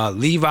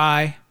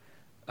 Levi,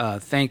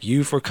 thank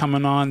you for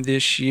coming on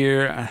this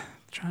year. I'm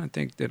trying to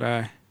think, did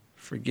I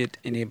forget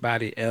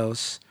anybody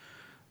else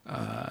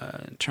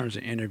in terms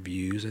of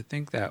interviews? I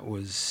think that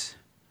was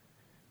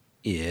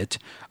it.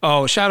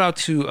 Oh, shout out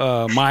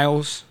to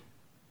Miles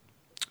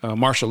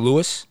Marshall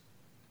Lewis,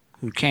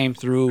 who came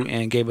through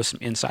and gave us some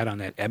insight on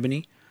that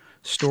Ebony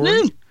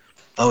story.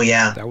 Oh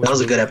yeah, that was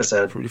a good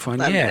episode. Pretty fun.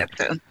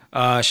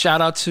 Yeah.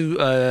 Shout out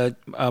to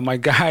my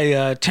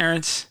guy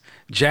Terrence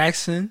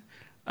Jackson.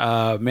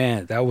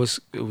 Man, it was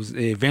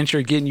the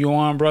adventure getting you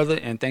on, brother,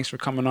 and thanks for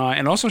coming on.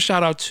 And also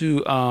shout out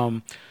to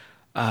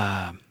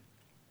I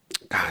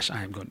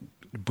am going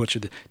to butcher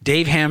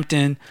Dave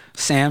Hampton,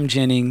 Sam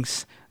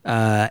Jennings,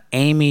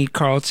 Amy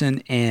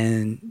Carlton,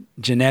 and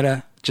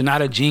Janetta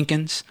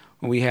Jenkins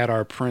when we had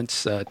our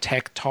Prince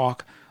Tech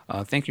Talk.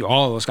 Thank you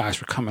all of those guys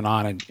for coming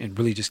on and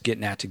really just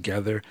getting that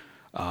together.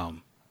 Those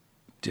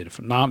guys did a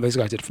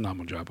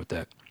phenomenal job with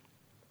that.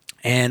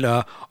 And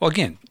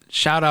again,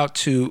 shout out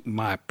to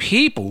my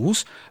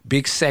peoples,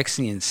 Big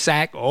Sexy and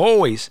Sack,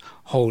 always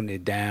holding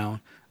it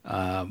down.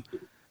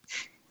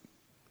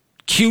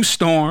 Q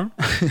Storm,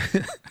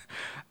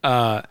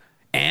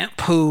 Aunt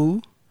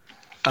Pooh.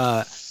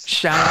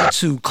 Shout out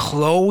to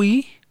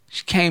Chloe.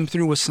 She came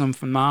through with some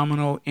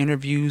phenomenal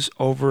interviews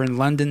over in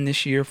London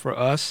this year for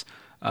us.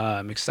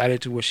 I'm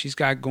excited to what she's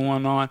got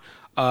going on.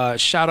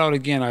 Shout out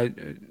again, I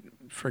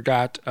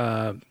forgot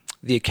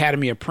the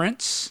Academy of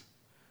Prince.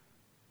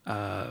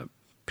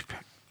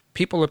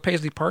 People at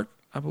Paisley Park,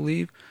 I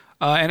believe.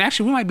 And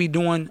actually, we might be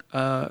doing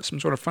some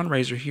sort of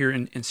fundraiser here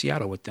in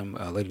Seattle with them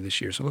later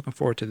this year. So looking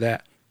forward to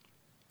that.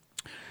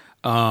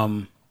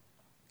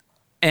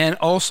 And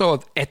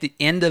also, at the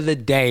end of the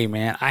day,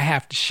 man, I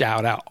have to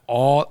shout out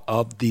all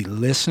of the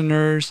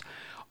listeners,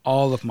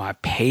 all of my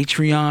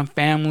Patreon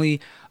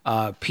family,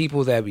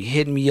 people that be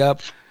hitting me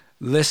up.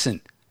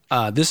 Listen,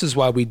 this is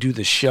why we do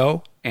the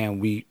show, and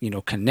we,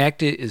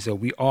 connected, is that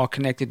we all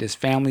connected as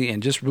family,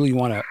 and just really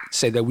want to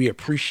say that we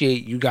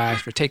appreciate you guys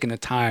for taking the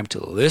time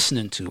to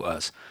listening to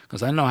us,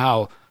 because I know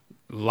how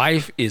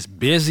life is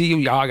busy.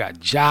 Y'all got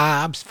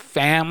jobs,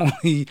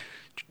 family.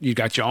 You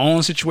got your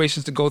own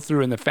situations to go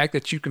through, and the fact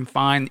that you can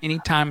find any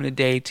time in the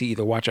day to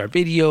either watch our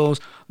videos,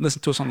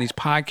 listen to us on these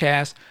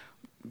podcasts,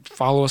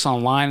 follow us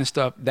online and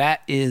stuff,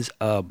 that is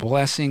a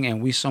blessing,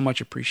 and we so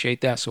much appreciate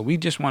that. So we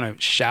just want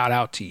to shout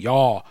out to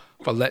y'all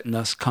for letting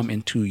us come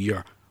into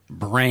your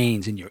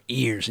brains and your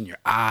ears and your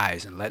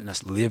eyes and letting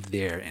us live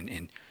there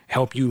and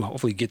help you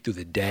hopefully get through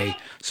the day.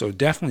 So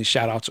definitely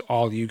shout out to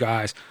all of you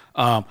guys.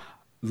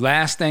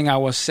 Last thing I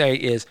will say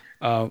is,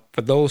 for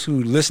those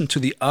who listen to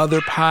the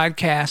other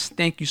podcasts,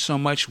 thank you so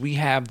much. We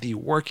have the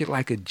Work It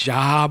Like a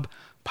Job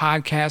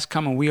podcast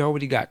coming. We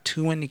already got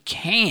 2 in the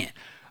can.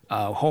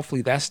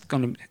 Hopefully that's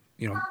going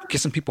to,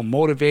 get some people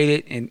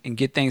motivated and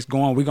get things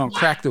going. We're going to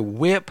crack the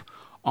whip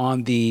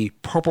on the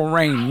Purple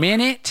Rain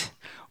Minute.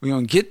 We're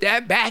going to get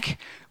that back.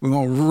 We're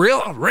going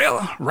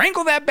to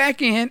wrangle that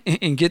back in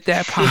and get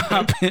that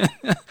popping.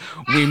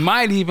 We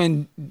might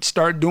even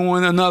start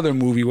doing another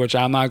movie, which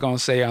I'm not going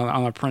to say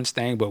on a Prince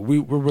thing, but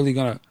we're really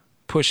going to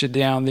push it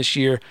down this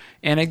year.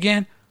 And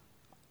again,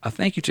 a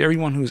thank you to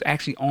everyone who's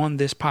actually on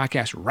this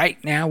podcast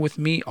right now with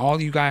me.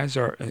 All you guys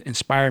are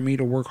inspiring me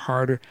to work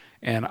harder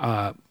and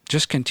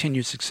just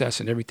continued success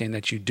in everything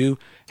that you do.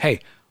 Hey,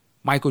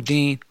 Michael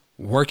Dean,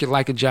 Work It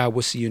Like a Job.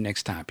 We'll see you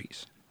next time.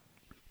 Peace.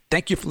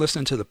 Thank you for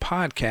listening to the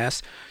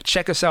podcast.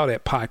 Check us out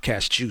at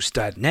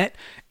podcastjuice.net.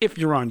 If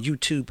you're on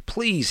YouTube,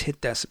 please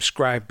hit that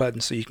subscribe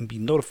button so you can be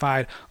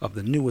notified of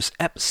the newest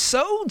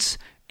episodes.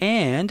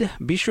 And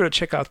be sure to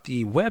check out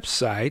the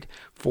website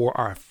for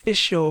our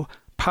official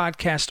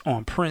podcast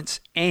on Prince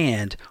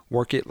and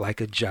Work It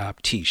Like a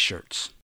Job t-shirts.